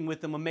sharing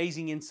with them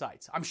amazing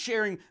insights. I'm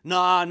sharing,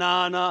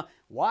 nah.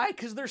 Why?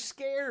 Because they're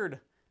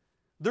scared.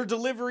 Their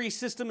delivery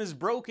system is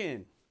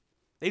broken.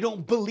 They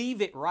don't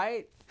believe it,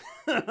 right?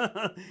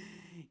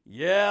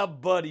 Yeah,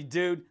 buddy,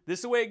 dude. This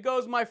is the way it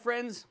goes, my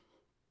friends.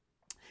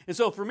 And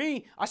so for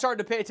me, I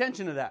started to pay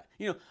attention to that.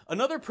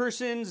 Another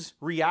person's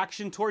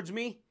reaction towards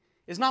me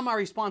is not my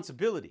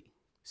responsibility.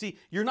 See,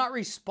 you're not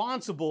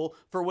responsible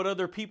for what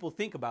other people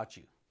think about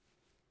you.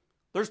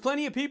 There's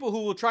plenty of people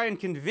who will try and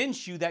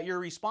convince you that you're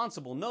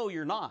responsible. No,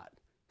 you're not.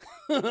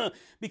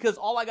 Because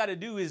all I got to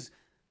do is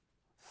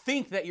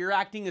think that you're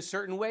acting a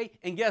certain way,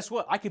 and guess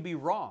what? I could be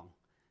wrong.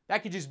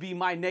 That could just be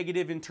my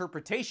negative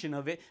interpretation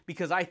of it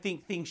because I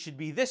think things should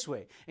be this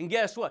way. And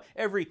guess what?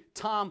 Every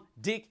Tom,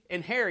 Dick,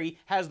 and Harry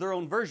has their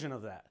own version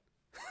of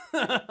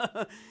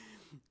that.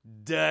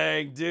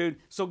 Dang, dude.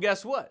 So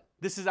guess what?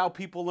 This is how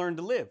people learn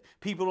to live.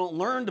 People don't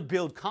learn to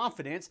build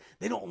confidence.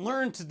 They don't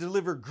learn to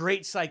deliver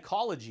great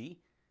psychology.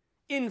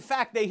 In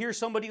fact, they hear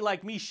somebody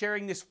like me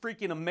sharing this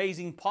freaking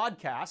amazing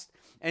podcast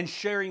and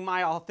sharing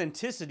my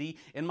authenticity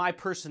and my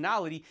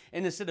personality,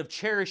 and instead of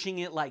cherishing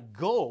it like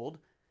gold,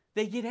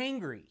 they get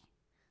angry.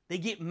 They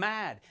get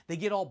mad. They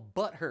get all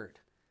butthurt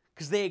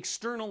because they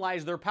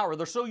externalize their power.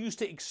 They're so used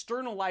to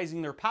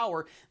externalizing their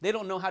power, they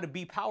don't know how to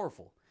be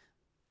powerful.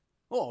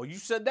 Oh, you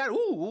said that?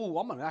 Ooh,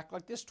 I'm going to act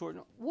like this toward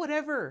you.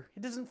 Whatever.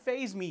 It doesn't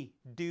faze me,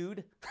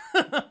 dude.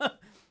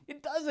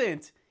 It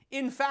doesn't.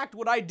 In fact,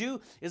 what I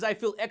do is I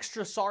feel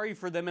extra sorry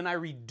for them and I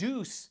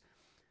reduce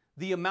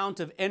the amount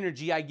of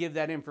energy I give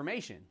that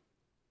information.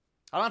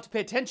 I don't have to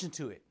pay attention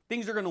to it.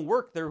 Things are going to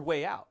work their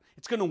way out.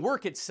 It's going to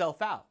work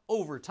itself out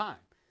over time.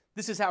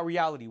 This is how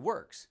reality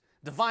works.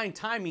 Divine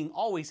timing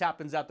always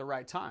happens at the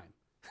right time.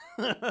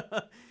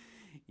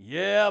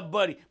 Yeah,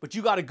 buddy. But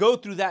you got to go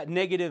through that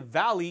negative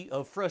valley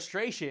of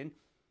frustration,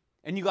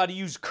 and you got to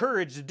use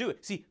courage to do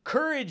it. See,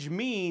 courage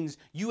means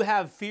you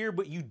have fear,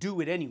 but you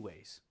do it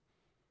anyways.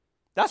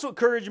 That's what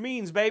courage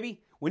means, baby.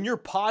 When you're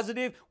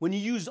positive, when you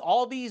use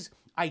all these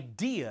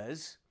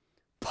ideas,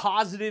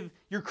 positive,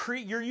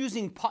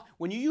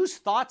 when you use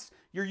thoughts,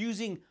 you're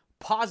using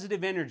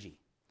positive energy.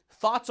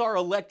 Thoughts are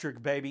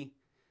electric, baby.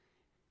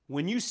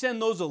 When you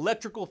send those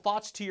electrical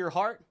thoughts to your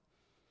heart,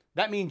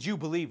 that means you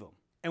believe them.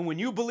 And when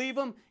you believe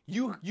them,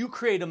 you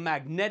create a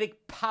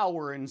magnetic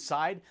power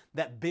inside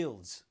that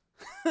builds.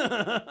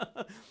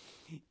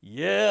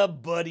 Yeah,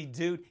 buddy,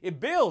 dude. It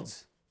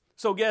builds.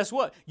 So guess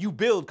what? You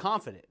build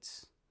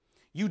confidence.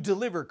 You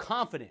deliver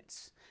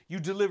confidence. You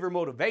deliver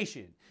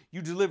motivation.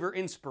 You deliver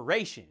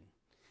inspiration.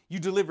 You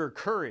deliver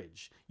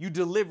courage. You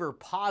deliver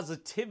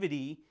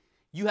positivity.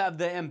 You have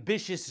the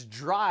ambitious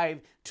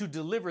drive to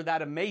deliver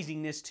that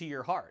amazingness to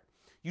your heart.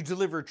 You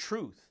deliver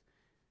truth.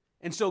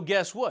 And so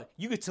guess what?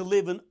 You get to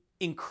live an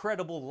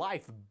incredible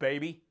life,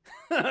 baby.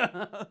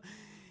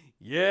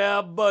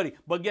 Yeah, buddy.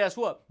 But guess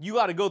what? You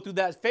got to go through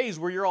that phase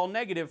where you're all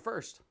negative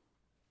first.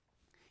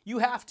 You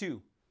have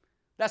to.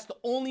 That's the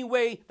only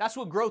way. That's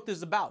what growth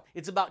is about.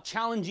 It's about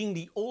challenging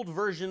the old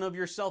version of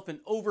yourself and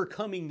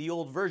overcoming the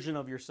old version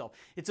of yourself.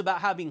 It's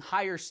about having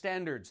higher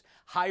standards,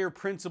 higher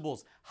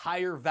principles,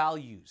 higher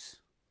values.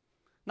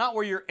 Not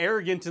where you're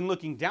arrogant and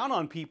looking down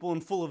on people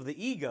and full of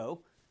the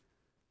ego.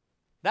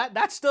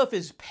 That stuff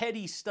is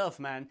petty stuff,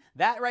 man.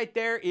 That right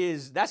there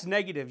that's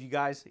negative, you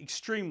guys,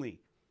 extremely.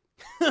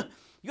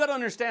 You got to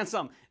understand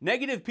something.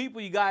 Negative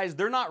people, you guys,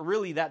 they're not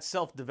really that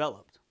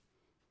self-developed.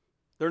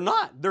 They're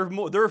not.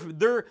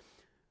 They're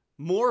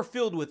more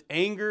filled with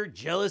anger,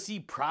 jealousy,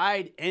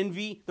 pride,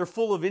 envy. They're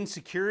full of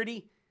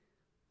insecurity.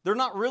 They're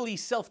not really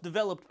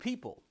self-developed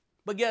people.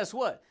 But guess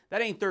what?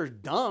 That ain't they're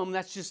dumb.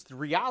 That's just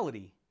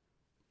reality.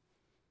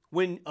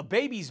 When a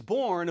baby's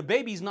born, a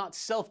baby's not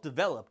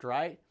self-developed,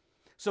 right?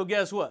 So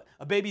guess what?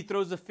 A baby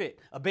throws a fit.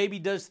 A baby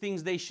does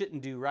things they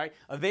shouldn't do, right?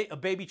 A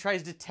baby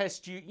tries to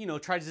test you,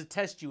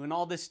 and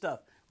all this stuff,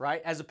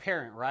 right? As a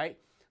parent, right?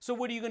 So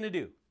what are you going to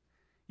do?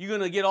 You're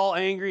going to get all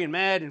angry and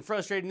mad and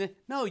frustrated?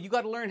 No, you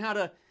got to learn how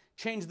to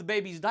change the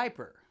baby's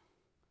diaper.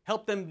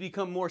 Help them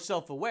become more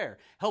self-aware.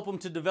 Help them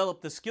to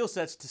develop the skill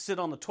sets to sit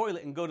on the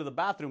toilet and go to the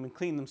bathroom and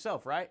clean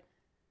themselves, right?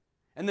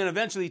 And then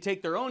eventually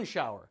take their own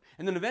shower.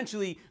 And then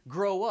eventually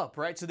grow up,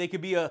 right? So they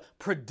could be a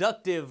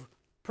productive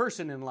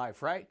person in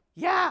life, right?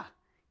 Yeah.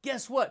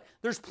 Guess what?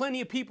 There's plenty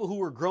of people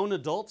who are grown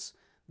adults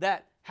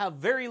that have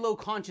very low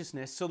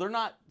consciousness, so they're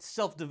not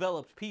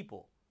self-developed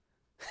people.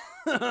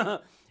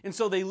 And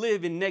so they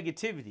live in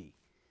negativity.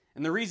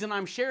 And the reason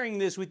I'm sharing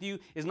this with you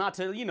is not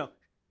to,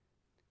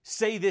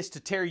 say this to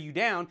tear you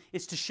down.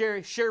 It's to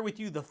share with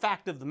you the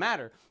fact of the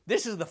matter.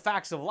 This is the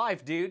facts of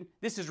life, dude.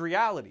 This is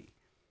reality.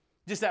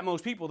 Just that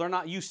most people, they're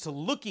not used to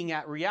looking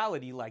at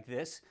reality like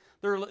this.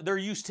 They're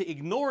used to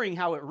ignoring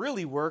how it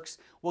really works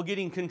while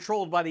getting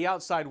controlled by the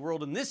outside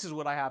world, and this is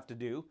what I have to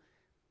do.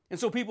 And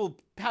so people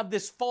have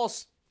this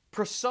false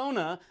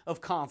persona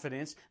of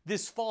confidence,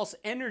 this false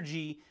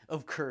energy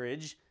of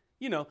courage,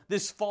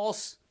 this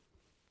false,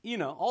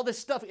 all this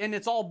stuff, and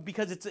it's all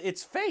because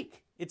it's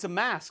fake. It's a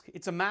mask.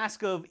 It's a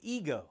mask of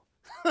ego.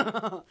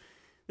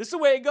 This is the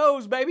way it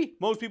goes, baby.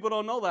 Most people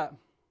don't know that.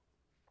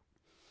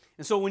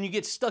 And so when you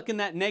get stuck in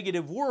that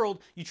negative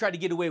world, you try to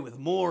get away with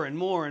more and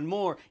more and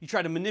more. You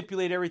try to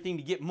manipulate everything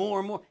to get more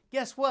and more.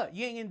 Guess what?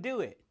 You ain't going to do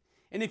it.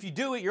 And if you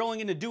do it, you're only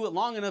going to do it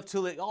long enough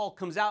till it all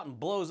comes out and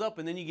blows up,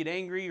 and then you get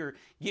angry or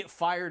get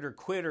fired or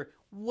quit or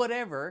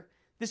whatever.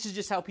 This is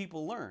just how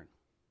people learn.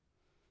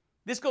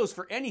 This goes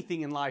for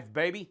anything in life,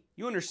 baby.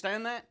 You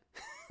understand that?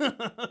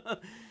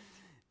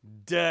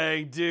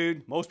 Dang,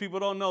 dude. Most people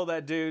don't know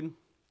that, dude.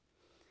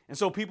 And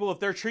so people, if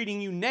they're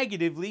treating you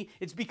negatively,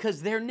 it's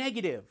because they're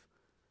negative.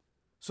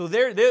 So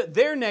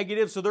they're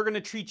negative, so they're going to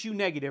treat you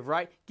negative,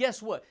 right?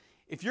 Guess what?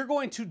 If you're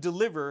going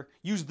to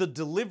use the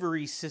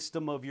delivery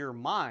system of your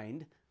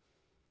mind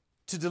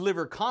to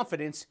deliver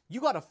confidence,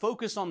 you got to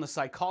focus on the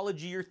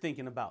psychology you're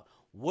thinking about.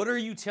 What are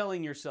you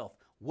telling yourself?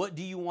 What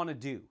do you want to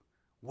do?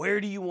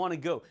 Where do you want to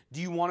go? Do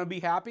you want to be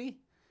happy?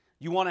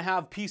 You want to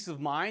have peace of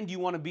mind? Do you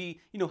want to be,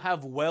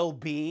 have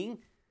well-being?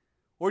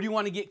 Or do you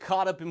want to get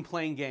caught up in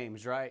playing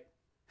games, right?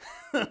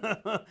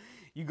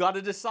 You got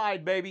to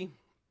decide, baby.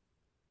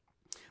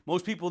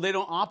 Most people, they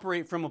don't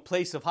operate from a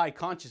place of high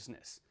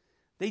consciousness.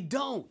 They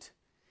don't.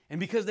 And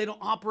because they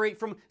don't operate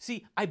from,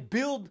 I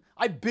build,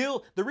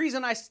 the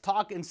reason I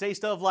talk and say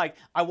stuff like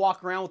I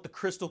walk around with the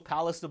crystal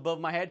palace above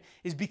my head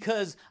is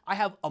because I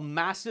have a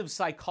massive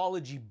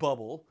psychology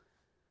bubble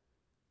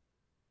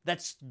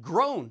that's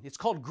grown. It's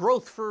called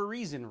growth for a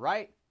reason,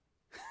 right?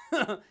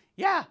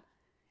 Yeah.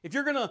 If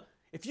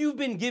you've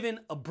been given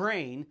a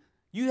brain,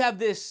 you have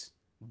this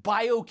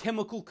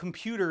biochemical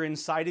computer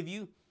inside of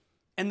you,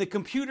 and the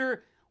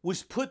computer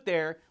was put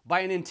there by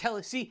an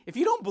intelligence. See, if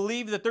you don't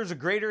believe that there's a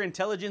greater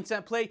intelligence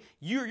at play,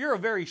 you're a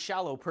very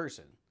shallow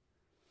person.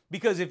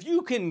 Because if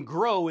you can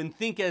grow and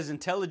think as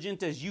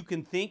intelligent as you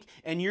can think,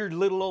 and you're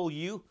little old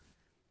you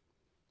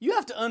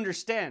have to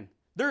understand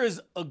there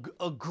is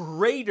a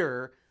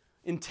greater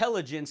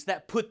intelligence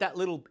that put that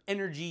little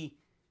energy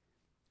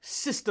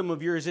system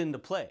of yours into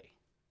play.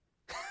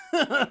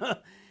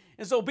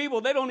 And so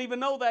people, they don't even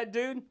know that,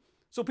 dude.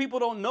 So people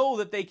don't know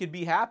that they could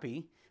be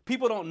happy.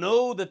 People don't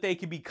know that they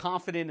could be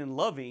confident and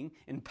loving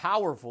and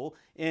powerful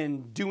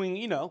and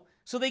doing,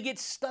 so they get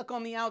stuck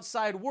on the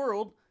outside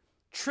world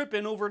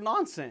tripping over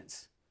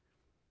nonsense,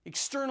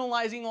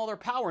 externalizing all their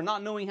power,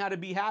 not knowing how to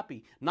be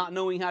happy, not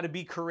knowing how to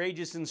be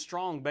courageous and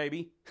strong,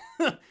 baby.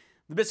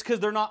 It's because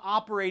they're not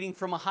operating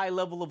from a high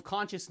level of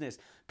consciousness.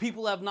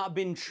 People have not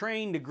been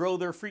trained to grow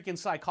their freaking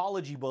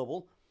psychology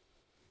bubble.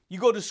 You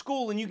go to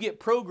school and you get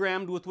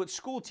programmed with what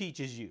school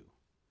teaches you.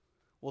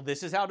 Well,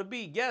 this is how to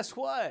be. Guess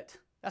what?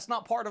 That's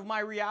not part of my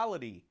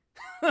reality.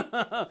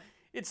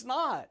 It's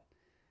not.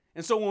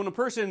 And so when a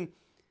person,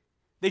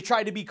 they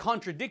try to be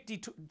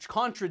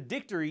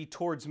contradictory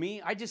towards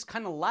me, I just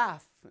kind of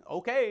laugh.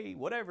 Okay,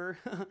 whatever.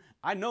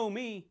 I know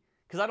me,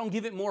 because I don't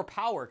give it more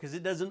power, because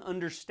it doesn't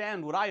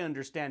understand what I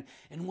understand.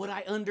 And what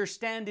I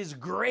understand is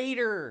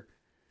greater.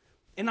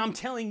 And I'm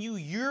telling you,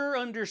 your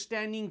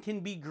understanding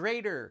can be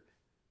greater.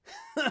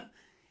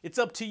 It's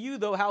up to you,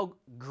 though, how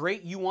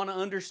great you want to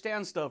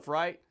understand stuff,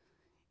 right?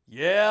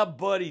 Yeah,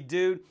 buddy,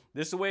 dude.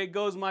 This is the way it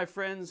goes, my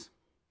friends.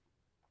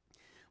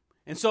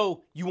 And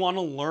so you want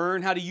to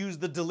learn how to use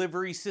the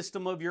delivery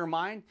system of your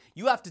mind?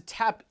 You have to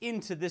tap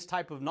into this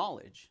type of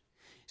knowledge.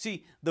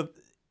 See,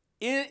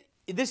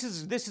 this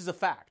is a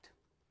fact.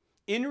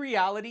 In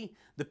reality,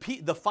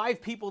 the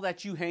 5 people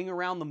that you hang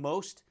around the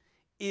most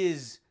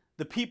is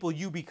the people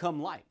you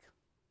become like.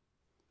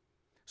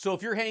 So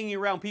if you're hanging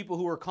around people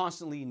who are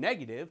constantly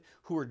negative,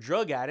 who are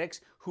drug addicts,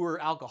 who are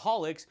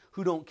alcoholics,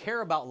 who don't care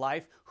about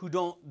life,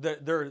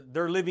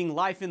 they're living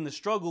life in the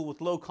struggle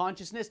with low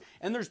consciousness,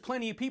 and there's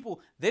plenty of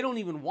people, they don't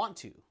even want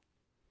to.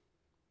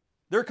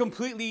 They're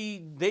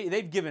completely,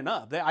 they've given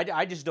up.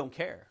 I just don't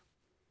care.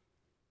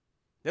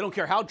 They don't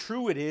care how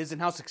true it is and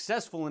how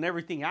successful and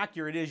everything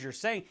accurate is you're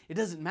saying. It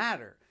doesn't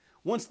matter.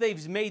 Once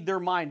they've made their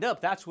mind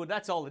up,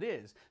 that's all it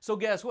is. So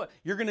guess what?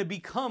 You're going to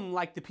become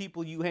like the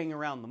people you hang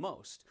around the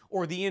most,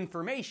 or the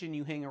information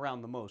you hang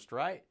around the most,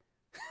 right?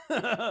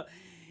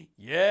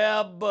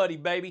 Yeah, buddy,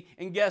 baby.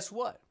 And guess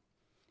what?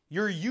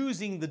 You're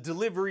using the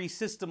delivery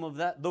system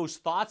of those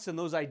thoughts and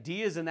those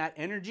ideas and that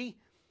energy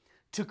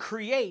to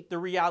create the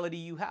reality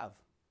you have.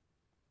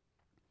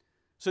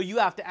 So you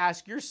have to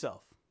ask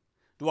yourself,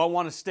 do I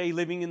want to stay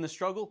living in the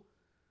struggle?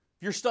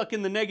 If you're stuck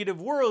in the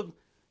negative world,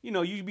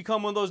 you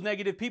become one of those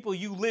negative people.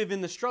 You live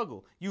in the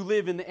struggle. You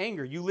live in the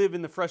anger. You live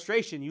in the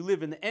frustration. You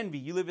live in the envy.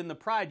 You live in the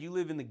pride. You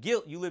live in the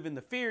guilt. You live in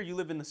the fear. You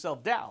live in the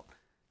self-doubt.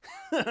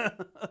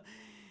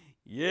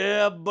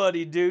 Yeah,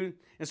 buddy, dude.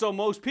 And so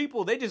most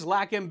people, they just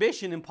lack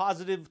ambition and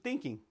positive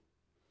thinking.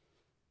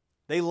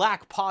 They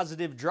lack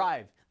positive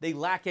drive. They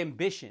lack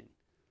ambition.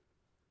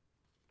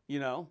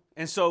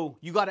 And so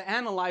you got to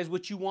analyze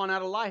what you want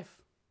out of life.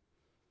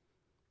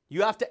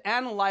 You have to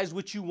analyze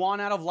what you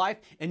want out of life,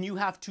 and you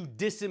have to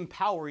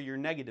disempower your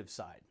negative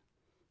side.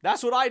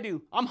 That's what I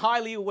do. I'm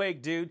highly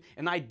awake, dude,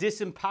 and I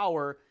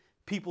disempower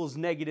people's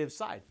negative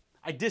side.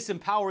 I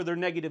disempower their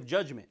negative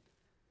judgment.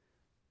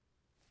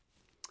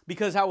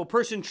 Because how a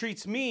person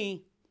treats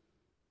me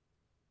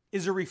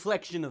is a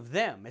reflection of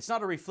them. It's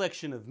not a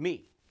reflection of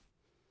me.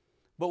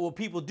 But what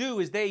people do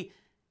is they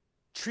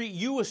treat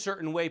you a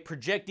certain way,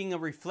 projecting a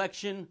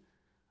reflection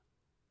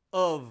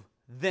of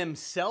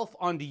themselves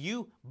onto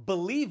you,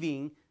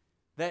 believing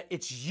that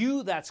it's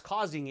you that's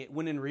causing it,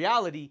 when in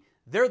reality,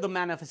 they're the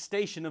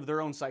manifestation of their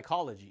own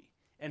psychology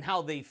and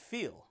how they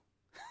feel.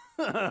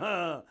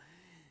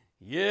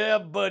 Yeah,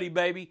 buddy,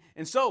 baby.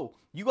 And so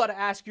you got to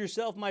ask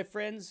yourself, my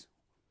friends,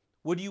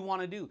 what do you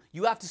want to do?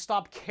 You have to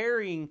stop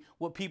caring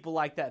what people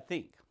like that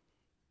think.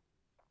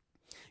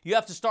 You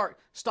have to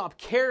stop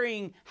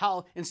caring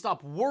how, and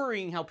stop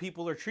worrying how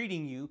people are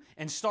treating you,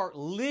 and start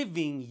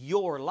living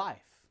your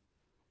life.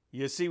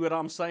 You see what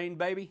I'm saying,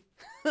 baby?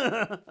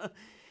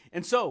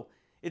 And so,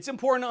 it's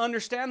important to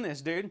understand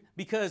this, dude,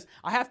 because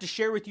I have to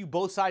share with you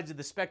both sides of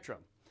the spectrum.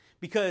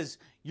 Because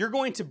you're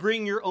going to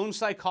bring your own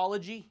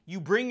psychology. You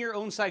bring your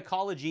own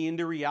psychology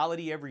into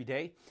reality every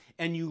day,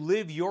 and you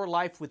live your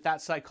life with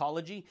that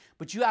psychology.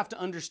 But you have to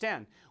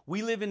understand,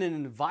 we live in an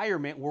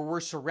environment where we're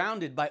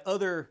surrounded by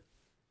other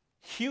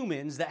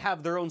humans that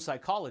have their own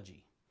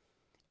psychology.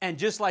 And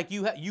just like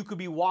you could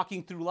be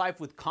walking through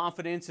life with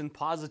confidence and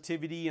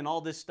positivity and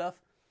all this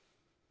stuff,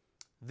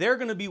 they're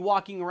going to be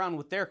walking around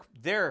with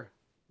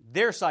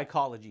their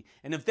psychology.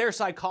 And if their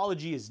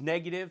psychology is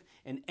negative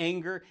and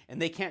anger,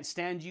 and they can't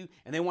stand you,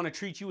 and they want to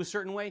treat you a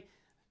certain way,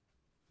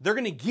 they're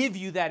going to give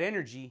you that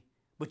energy,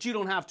 but you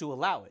don't have to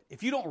allow it.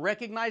 If you don't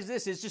recognize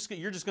this,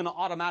 you're just going to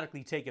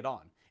automatically take it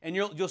on, and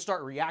you'll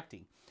start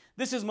reacting.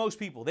 This is most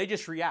people. They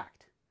just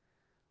react.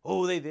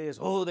 Oh, they this.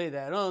 Oh, they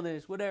that. Oh,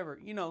 this. Whatever.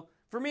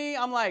 For me,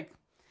 I'm like,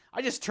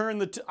 I just turn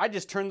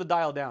the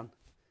dial down.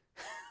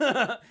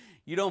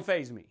 You don't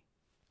faze me.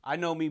 I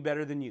know me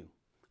better than you.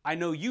 I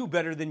know you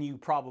better than you,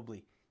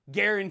 probably.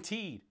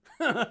 Guaranteed.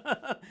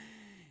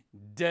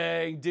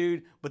 Dang,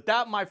 dude. But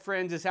that, my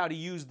friends, is how to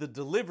use the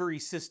delivery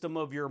system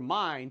of your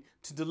mind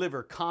to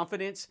deliver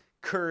confidence,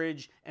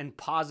 courage, and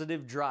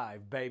positive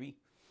drive, baby.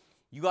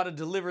 You got to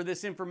deliver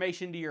this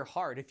information to your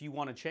heart if you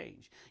want to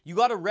change. You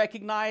got to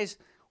recognize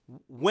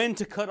when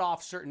to cut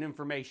off certain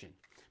information.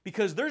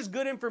 Because there's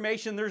good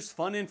information, there's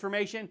fun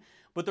information,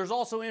 but there's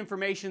also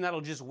information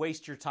that'll just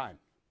waste your time.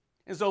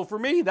 And so for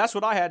me, that's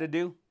what I had to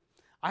do.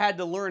 I had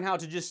to learn how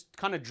to just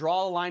kind of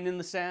draw a line in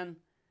the sand.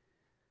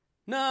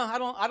 No,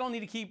 I don't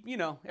need to keep,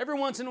 every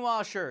once in a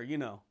while, sure,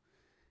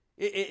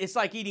 It's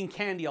like eating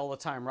candy all the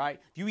time, right?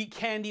 If you eat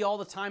candy all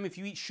the time, if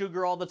you eat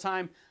sugar all the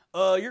time,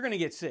 you're going to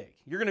get sick.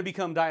 You're going to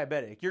become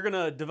diabetic. You're going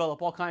to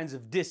develop all kinds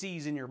of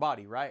disease in your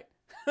body, right?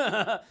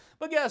 But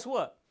guess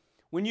what?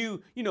 When you're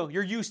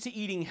used to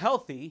eating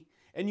healthy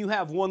and you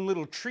have one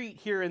little treat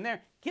here and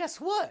there, guess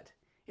what?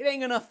 It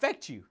ain't going to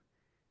affect you.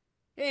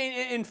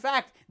 In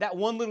fact, that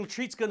one little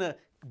treat's going to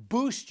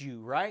boost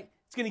you, right?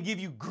 It's going to give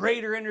you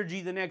greater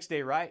energy the next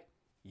day, right?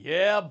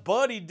 Yeah,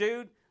 buddy,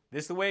 dude.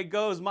 This is the way it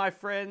goes, my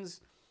friends.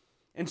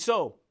 And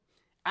so,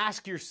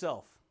 ask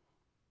yourself,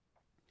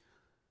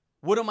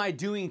 what am I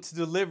doing to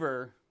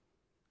deliver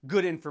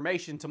good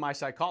information to my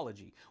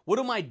psychology? What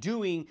am I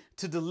doing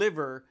to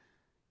deliver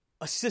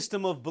a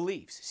system of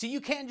beliefs? See,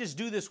 you can't just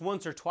do this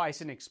once or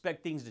twice and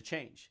expect things to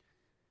change.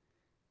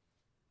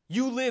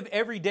 You live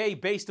every day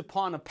based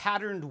upon a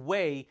patterned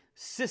way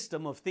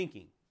system of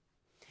thinking.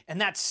 And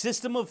that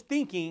system of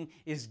thinking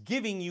is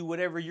giving you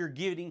whatever you're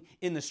getting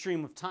in the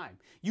stream of time.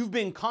 You've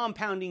been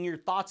compounding your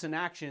thoughts and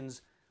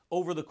actions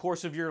over the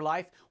course of your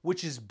life,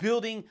 which is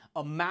building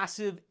a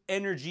massive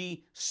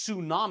energy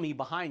tsunami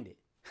behind it.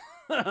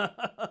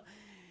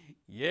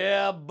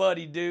 Yeah,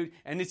 buddy, dude.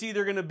 And it's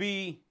either going to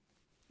be,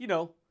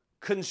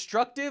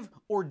 constructive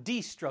or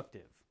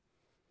destructive.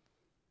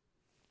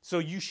 So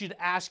you should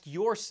ask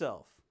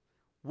yourself,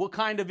 what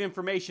kind of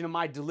information am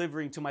I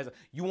delivering to myself?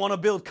 You want to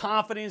build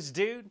confidence,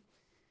 dude?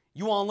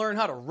 You want to learn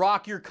how to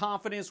rock your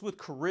confidence with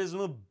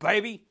charisma,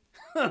 baby?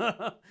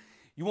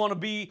 You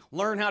want to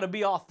learn how to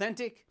be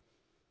authentic?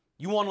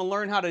 You want to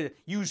learn how to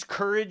use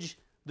courage,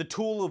 the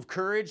tool of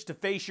courage, to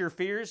face your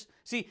fears?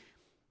 See,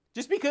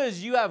 just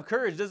because you have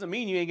courage doesn't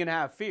mean you ain't going to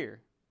have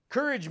fear.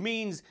 Courage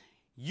means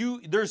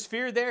there's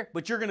fear there,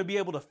 but you're going to be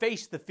able to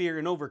face the fear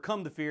and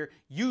overcome the fear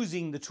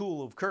using the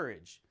tool of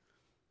courage.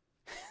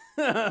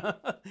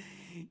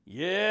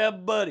 Yeah,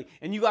 buddy.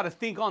 And you got to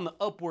think on the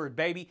upward,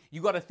 baby.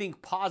 You got to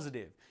think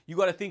positive. You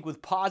got to think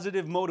with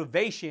positive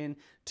motivation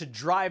to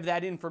drive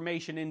that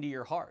information into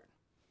your heart.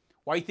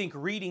 Why you think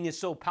reading is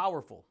so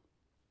powerful?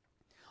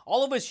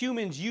 All of us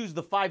humans use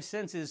the 5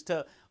 senses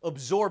to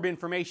absorb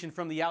information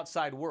from the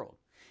outside world.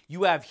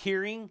 You have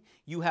hearing,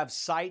 you have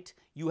sight,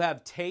 you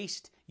have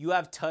taste, you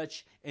have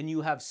touch, and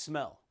you have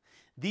smell.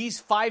 These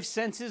 5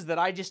 senses that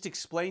I just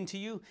explained to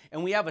you,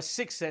 and we have a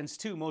 6th sense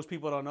too, most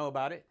people don't know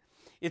about it.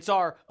 It's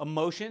our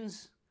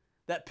emotions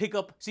that pick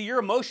up. See, your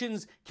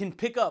emotions can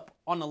pick up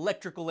on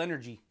electrical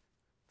energy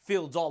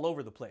fields all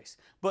over the place.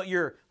 But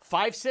your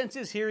 5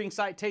 senses, hearing,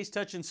 sight, taste,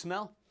 touch, and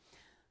smell,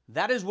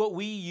 that is what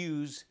we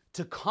use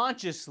to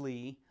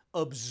consciously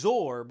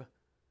absorb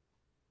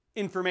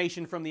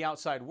information from the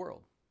outside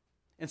world.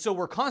 And so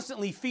we're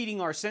constantly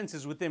feeding our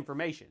senses with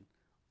information.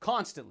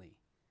 Constantly.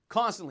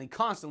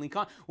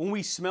 When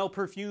we smell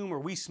perfume or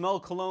we smell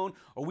cologne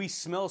or we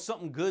smell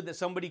something good that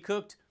somebody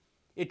cooked,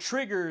 it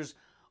triggers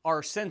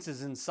our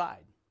senses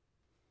inside.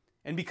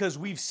 And because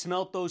we've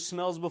smelt those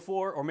smells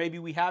before, or maybe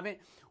we haven't,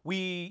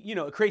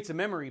 it creates a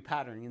memory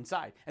pattern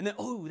inside. And then,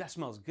 oh, that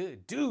smells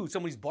good. Dude,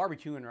 somebody's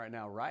barbecuing right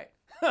now, right?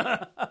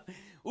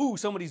 Ooh,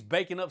 somebody's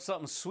baking up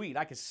something sweet.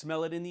 I can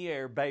smell it in the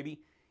air,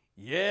 baby.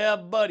 Yeah,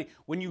 buddy.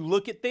 When you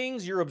look at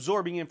things, you're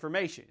absorbing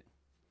information.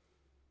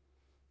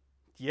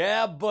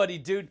 Yeah, buddy,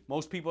 dude.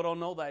 Most people don't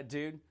know that,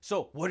 dude.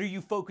 So what are you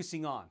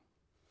focusing on?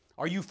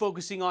 Are you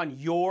focusing on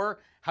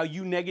how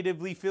you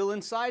negatively feel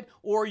inside?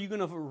 Or are you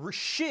going to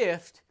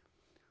shift?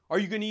 Are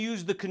you going to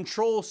use the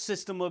control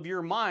system of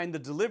your mind, the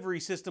delivery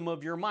system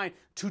of your mind,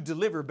 to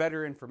deliver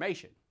better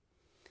information?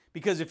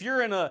 Because if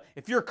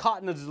you're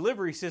caught in a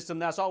delivery system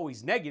that's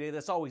always negative,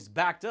 that's always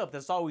backed up,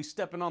 that's always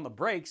stepping on the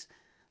brakes,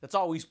 that's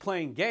always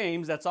playing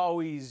games, that's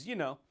always,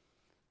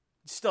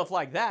 stuff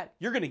like that,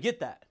 you're going to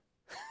get that.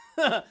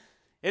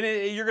 And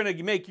you're going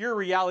to make your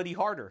reality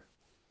harder.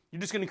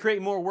 You're just going to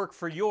create more work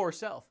for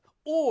yourself.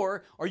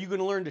 Or are you going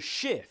to learn to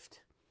shift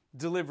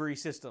delivery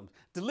systems,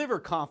 deliver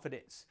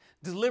confidence,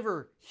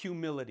 deliver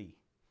humility?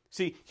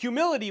 See,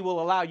 humility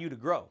will allow you to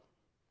grow.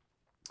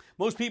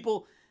 Most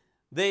people,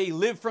 they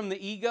live from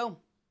the ego,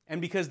 and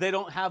because they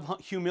don't have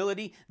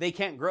humility, they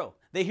can't grow.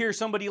 They hear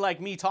somebody like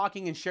me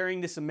talking and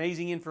sharing this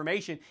amazing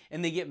information,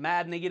 and they get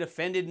mad, and they get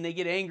offended, and they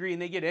get angry,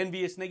 and they get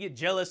envious, and they get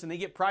jealous, and they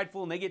get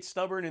prideful, and they get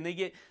stubborn, and they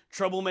get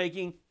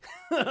troublemaking.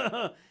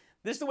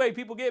 This is the way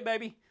people get,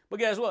 baby. But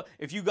guess what?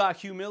 If you got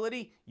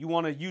humility, you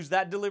want to use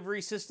that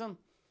delivery system,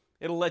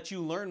 It'll let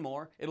you learn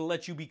more. It'll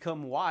let you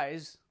become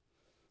wise.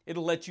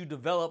 It'll let you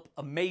develop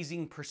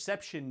amazing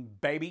perception,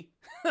 baby.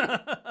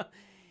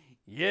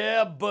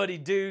 Yeah, buddy,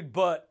 dude.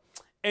 But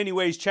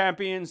anyways,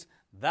 champions,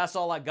 that's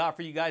all I got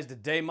for you guys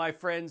today, my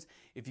friends.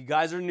 If you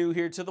guys are new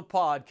here to the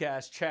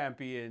podcast,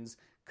 champions,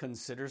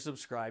 consider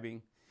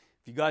subscribing.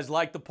 If you guys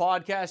like the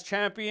podcast,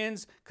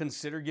 champions,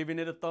 consider giving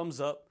it a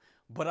thumbs up.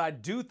 But I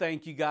do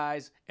thank you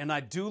guys, and I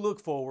do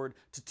look forward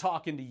to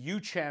talking to you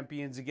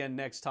champions again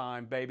next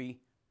time, baby.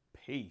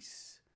 Peace.